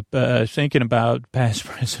wakes up, thinking about past,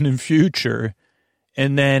 present, and future.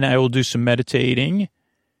 And then I will do some meditating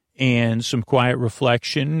and some quiet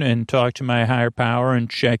reflection and talk to my higher power and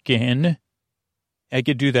check in. I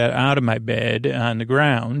could do that out of my bed on the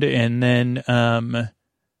ground. And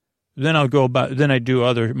then I'll go about, then I do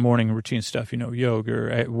other morning routine stuff, yoga,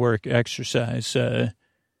 at work, exercise. So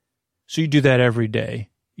you do that every day.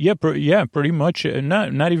 Yeah, pretty much.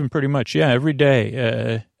 Not even pretty much. Yeah, every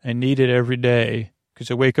day. I need it every day because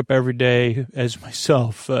I wake up every day as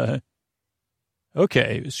myself.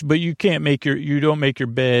 Okay, but you don't make your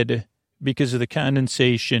bed because of the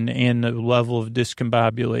condensation and the level of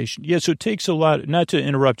discombobulation. Yeah, so it takes a lot, not to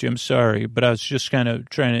interrupt you, I'm sorry, but I was just kind of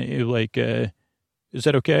trying to, is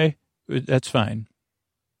that okay? That's fine.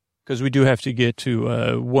 Because we do have to get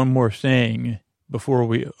to one more thing before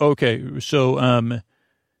okay, so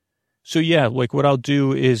yeah, what I'll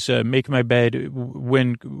do is make my bed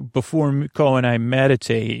before Nicole and I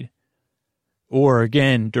meditate, Or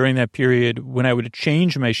again, during that period when I would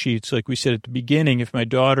change my sheets, like we said at the beginning, if my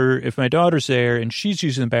daughter's there and she's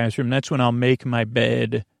using the bathroom, that's when I'll make my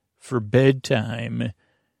bed for bedtime,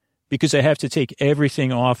 because I have to take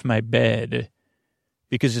everything off my bed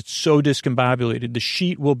because it's so discombobulated. The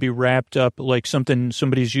sheet will be wrapped up like something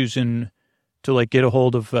somebody's using to like get a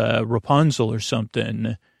hold of Rapunzel or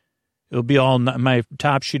something. It'll be all, my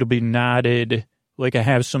top sheet will be knotted like I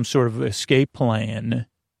have some sort of escape plan.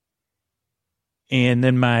 And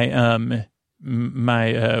then my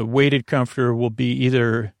weighted comforter will be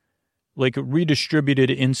either like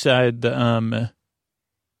redistributed inside the,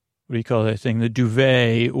 what do you call that thing? The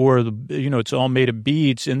duvet, or it's all made of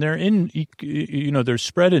beads, and they're they're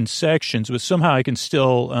spread in sections, but somehow I can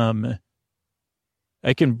still,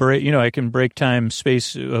 I can break time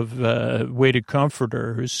space of, weighted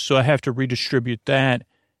comforters. So I have to redistribute that.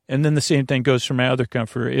 And then the same thing goes for my other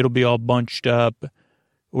comforter. It'll be all bunched up,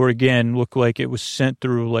 or again, look like it was sent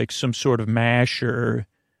through like some sort of masher.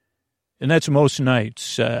 And that's most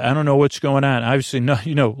nights. I don't know what's going on. Obviously,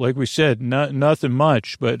 like we said, nothing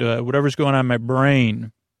much, but whatever's going on in my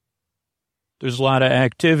brain, there's a lot of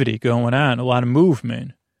activity going on, a lot of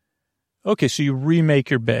movement. Okay, so you remake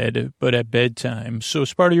your bed, but at bedtime. So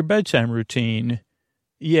as part of your bedtime routine,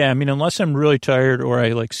 yeah, I mean, unless I'm really tired or I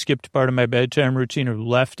like skipped part of my bedtime routine or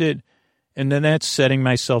left it, and then that's setting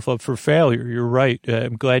myself up for failure. You're right.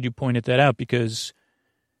 I'm glad you pointed that out, because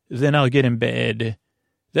then I'll get in bed.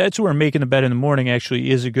 That's where making the bed in the morning actually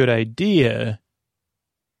is a good idea.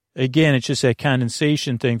 Again, it's just that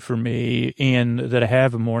condensation thing for me, and that I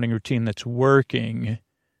have a morning routine that's working,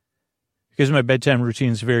 because my bedtime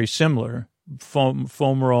routine is very similar.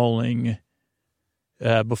 Foam rolling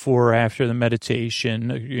before or after the meditation,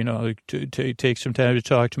 to take some time to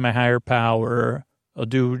talk to my higher power. I'll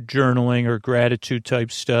do journaling or gratitude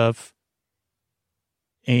type stuff.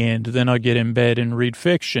 And then I'll get in bed and read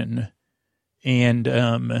fiction. And,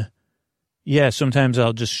 sometimes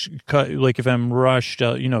I'll just cut, like if I'm rushed,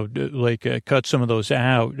 I'll, cut some of those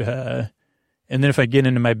out. And then if I get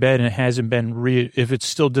into my bed and it hasn't been if it's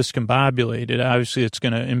still discombobulated, obviously it's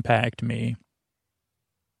going to impact me.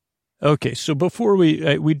 Okay. So before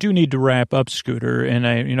we do need to wrap up, Scooter, and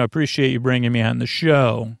I, appreciate you bringing me on the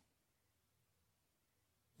show.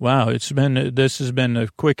 Wow. This has been the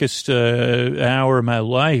quickest, hour of my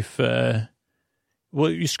life.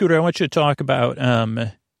 Well, Scooter, I want you to talk about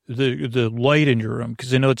the light in your room,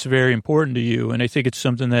 because I know it's very important to you, and I think it's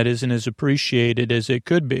something that isn't as appreciated as it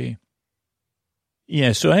could be.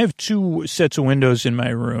 Yeah, so I have 2 sets of windows in my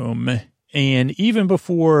room, and even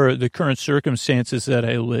before the current circumstances that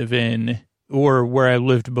I live in, or where I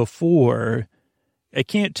lived before, I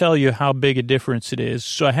can't tell you how big a difference it is.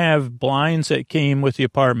 So I have blinds that came with the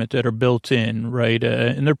apartment that are built in, right?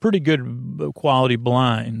 And they're pretty good quality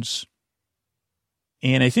blinds.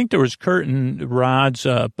 And I think there was curtain rods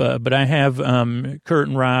up, but I have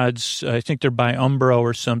curtain rods, I think they're by Umbro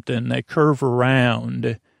or something, that curve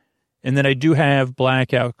around. And then I do have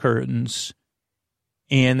blackout curtains,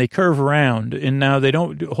 and they curve around. And now they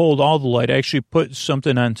don't hold all the light. I actually put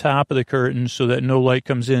something on top of the curtain so that no light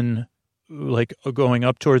comes in, like going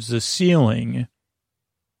up towards the ceiling.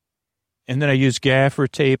 And then I use gaffer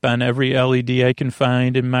tape on every LED I can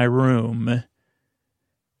find in my room.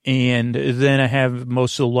 And then I have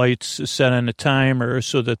most of the lights set on a timer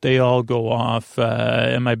so that they all go off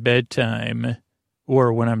at my bedtime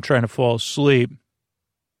or when I'm trying to fall asleep.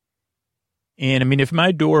 And I mean, if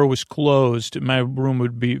my door was closed, my room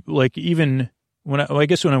would be like, even when I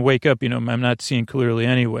guess when I wake up, I'm not seeing clearly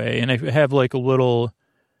anyway. And I have like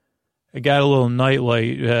I got a little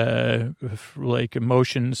nightlight, like a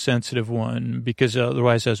motion sensitive one, because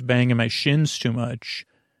otherwise I was banging my shins too much.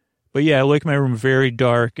 But yeah, I like my room very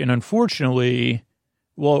dark, and unfortunately,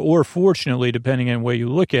 or fortunately, depending on the way you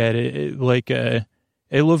look at it,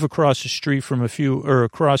 I live across the street from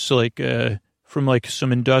from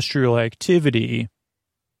some industrial activity,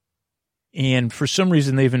 and for some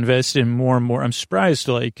reason they've invested in more and more. I'm surprised,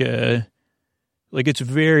 it's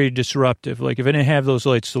very disruptive. Like if I didn't have those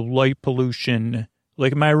lights, the light pollution,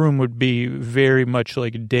 like my room would be very much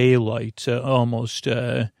like daylight, almost.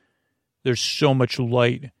 There's so much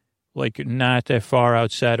light, like not that far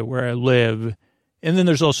outside of where I live. And then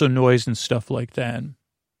there's also noise and stuff like that.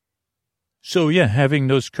 So yeah, having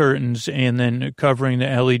those curtains and then covering the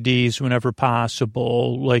LEDs whenever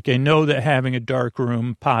possible. Like I know that having a dark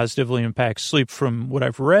room positively impacts sleep from what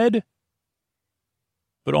I've read,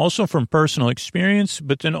 but also from personal experience,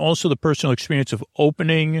 but then also the personal experience of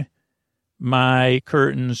opening my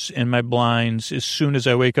curtains and my blinds as soon as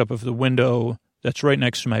I wake up of the window that's right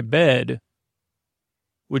next to my bed,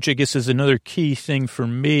 which I guess is another key thing for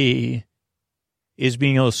me. is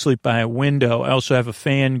being able to sleep by a window. I also have a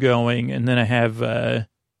fan going, and then I have the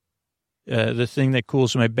thing that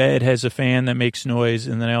cools my bed has a fan that makes noise,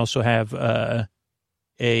 and then I also have a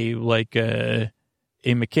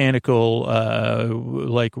mechanical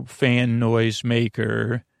like fan noise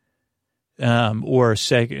maker, or a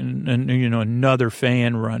second, another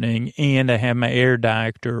fan running, and I have my air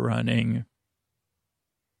doctor running.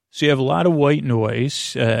 So you have a lot of white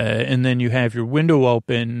noise, and then you have your window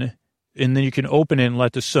open, and then you can open it and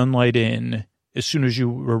let the sunlight in as soon as you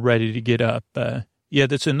are ready to get up. Yeah,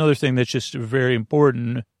 that's another thing that's just very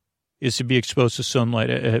important, is to be exposed to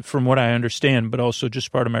sunlight, from what I understand, but also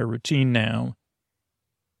just part of my routine now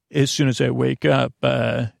as soon as I wake up.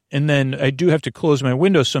 And then I do have to close my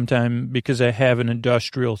window sometime because I have an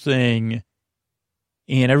industrial thing,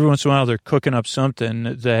 and every once in a while they're cooking up something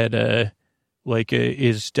that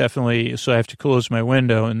is definitely, so I have to close my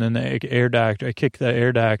window, and then I kick the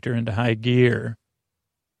air doctor into high gear.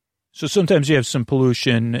 So sometimes you have some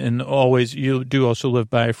pollution, and always you do also live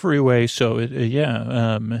by a freeway. So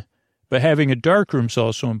but having a dark room is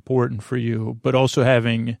also important for you, but also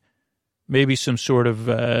having maybe some sort of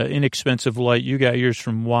inexpensive light. You got yours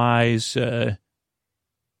from Wise, and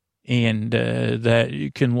that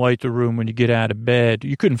you can light the room when you get out of bed.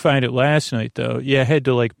 You couldn't find it last night, though. Yeah, I had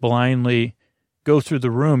to blindly go through the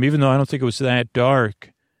room, even though I don't think it was that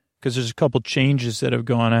dark, because there's a couple changes that have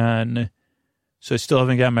gone on. So I still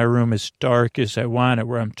haven't got my room as dark as I want it,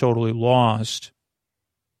 where I'm totally lost.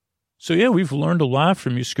 So, yeah, we've learned a lot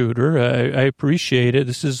from you, Scooter. I appreciate it.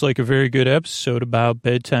 This is a very good episode about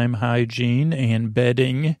bedtime hygiene and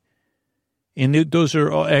bedding. And those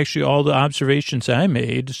are actually all the observations I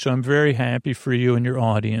made. So I'm very happy for you and your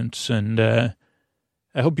audience. And I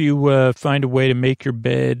hope you find a way to make your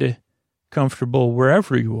bed comfortable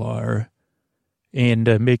wherever you are,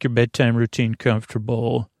 and make your bedtime routine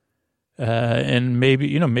comfortable. And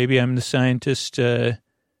maybe I'm the scientist.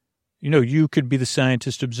 You could be the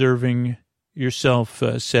scientist observing yourself,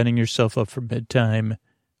 setting yourself up for bedtime.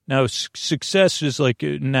 Now, success is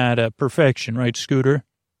not a perfection, right, Scooter?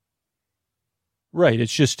 Right.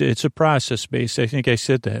 It's a process based. I think I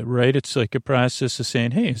said that, right? It's like a process of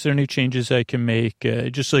saying, hey, is there any changes I can make?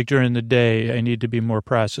 Just like during the day, I need to be more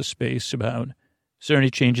process based about, is there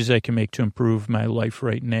any changes I can make to improve my life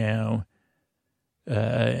right now?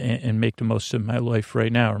 And make the most of my life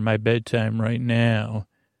right now, or my bedtime right now,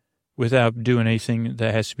 without doing anything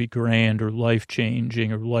that has to be grand or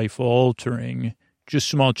life-changing or life-altering. Just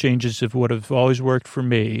small changes of what have always worked for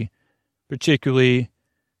me, particularly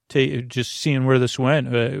just seeing where this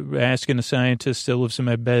went, asking a scientist that lives in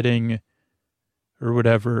my bedding or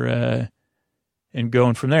whatever, and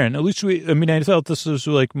going from there. And at least I felt this was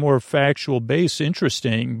more factual-based,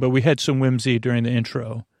 interesting, but we had some whimsy during the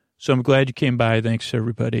intro. So I'm glad you came by. Thanks,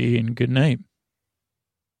 everybody, and good night.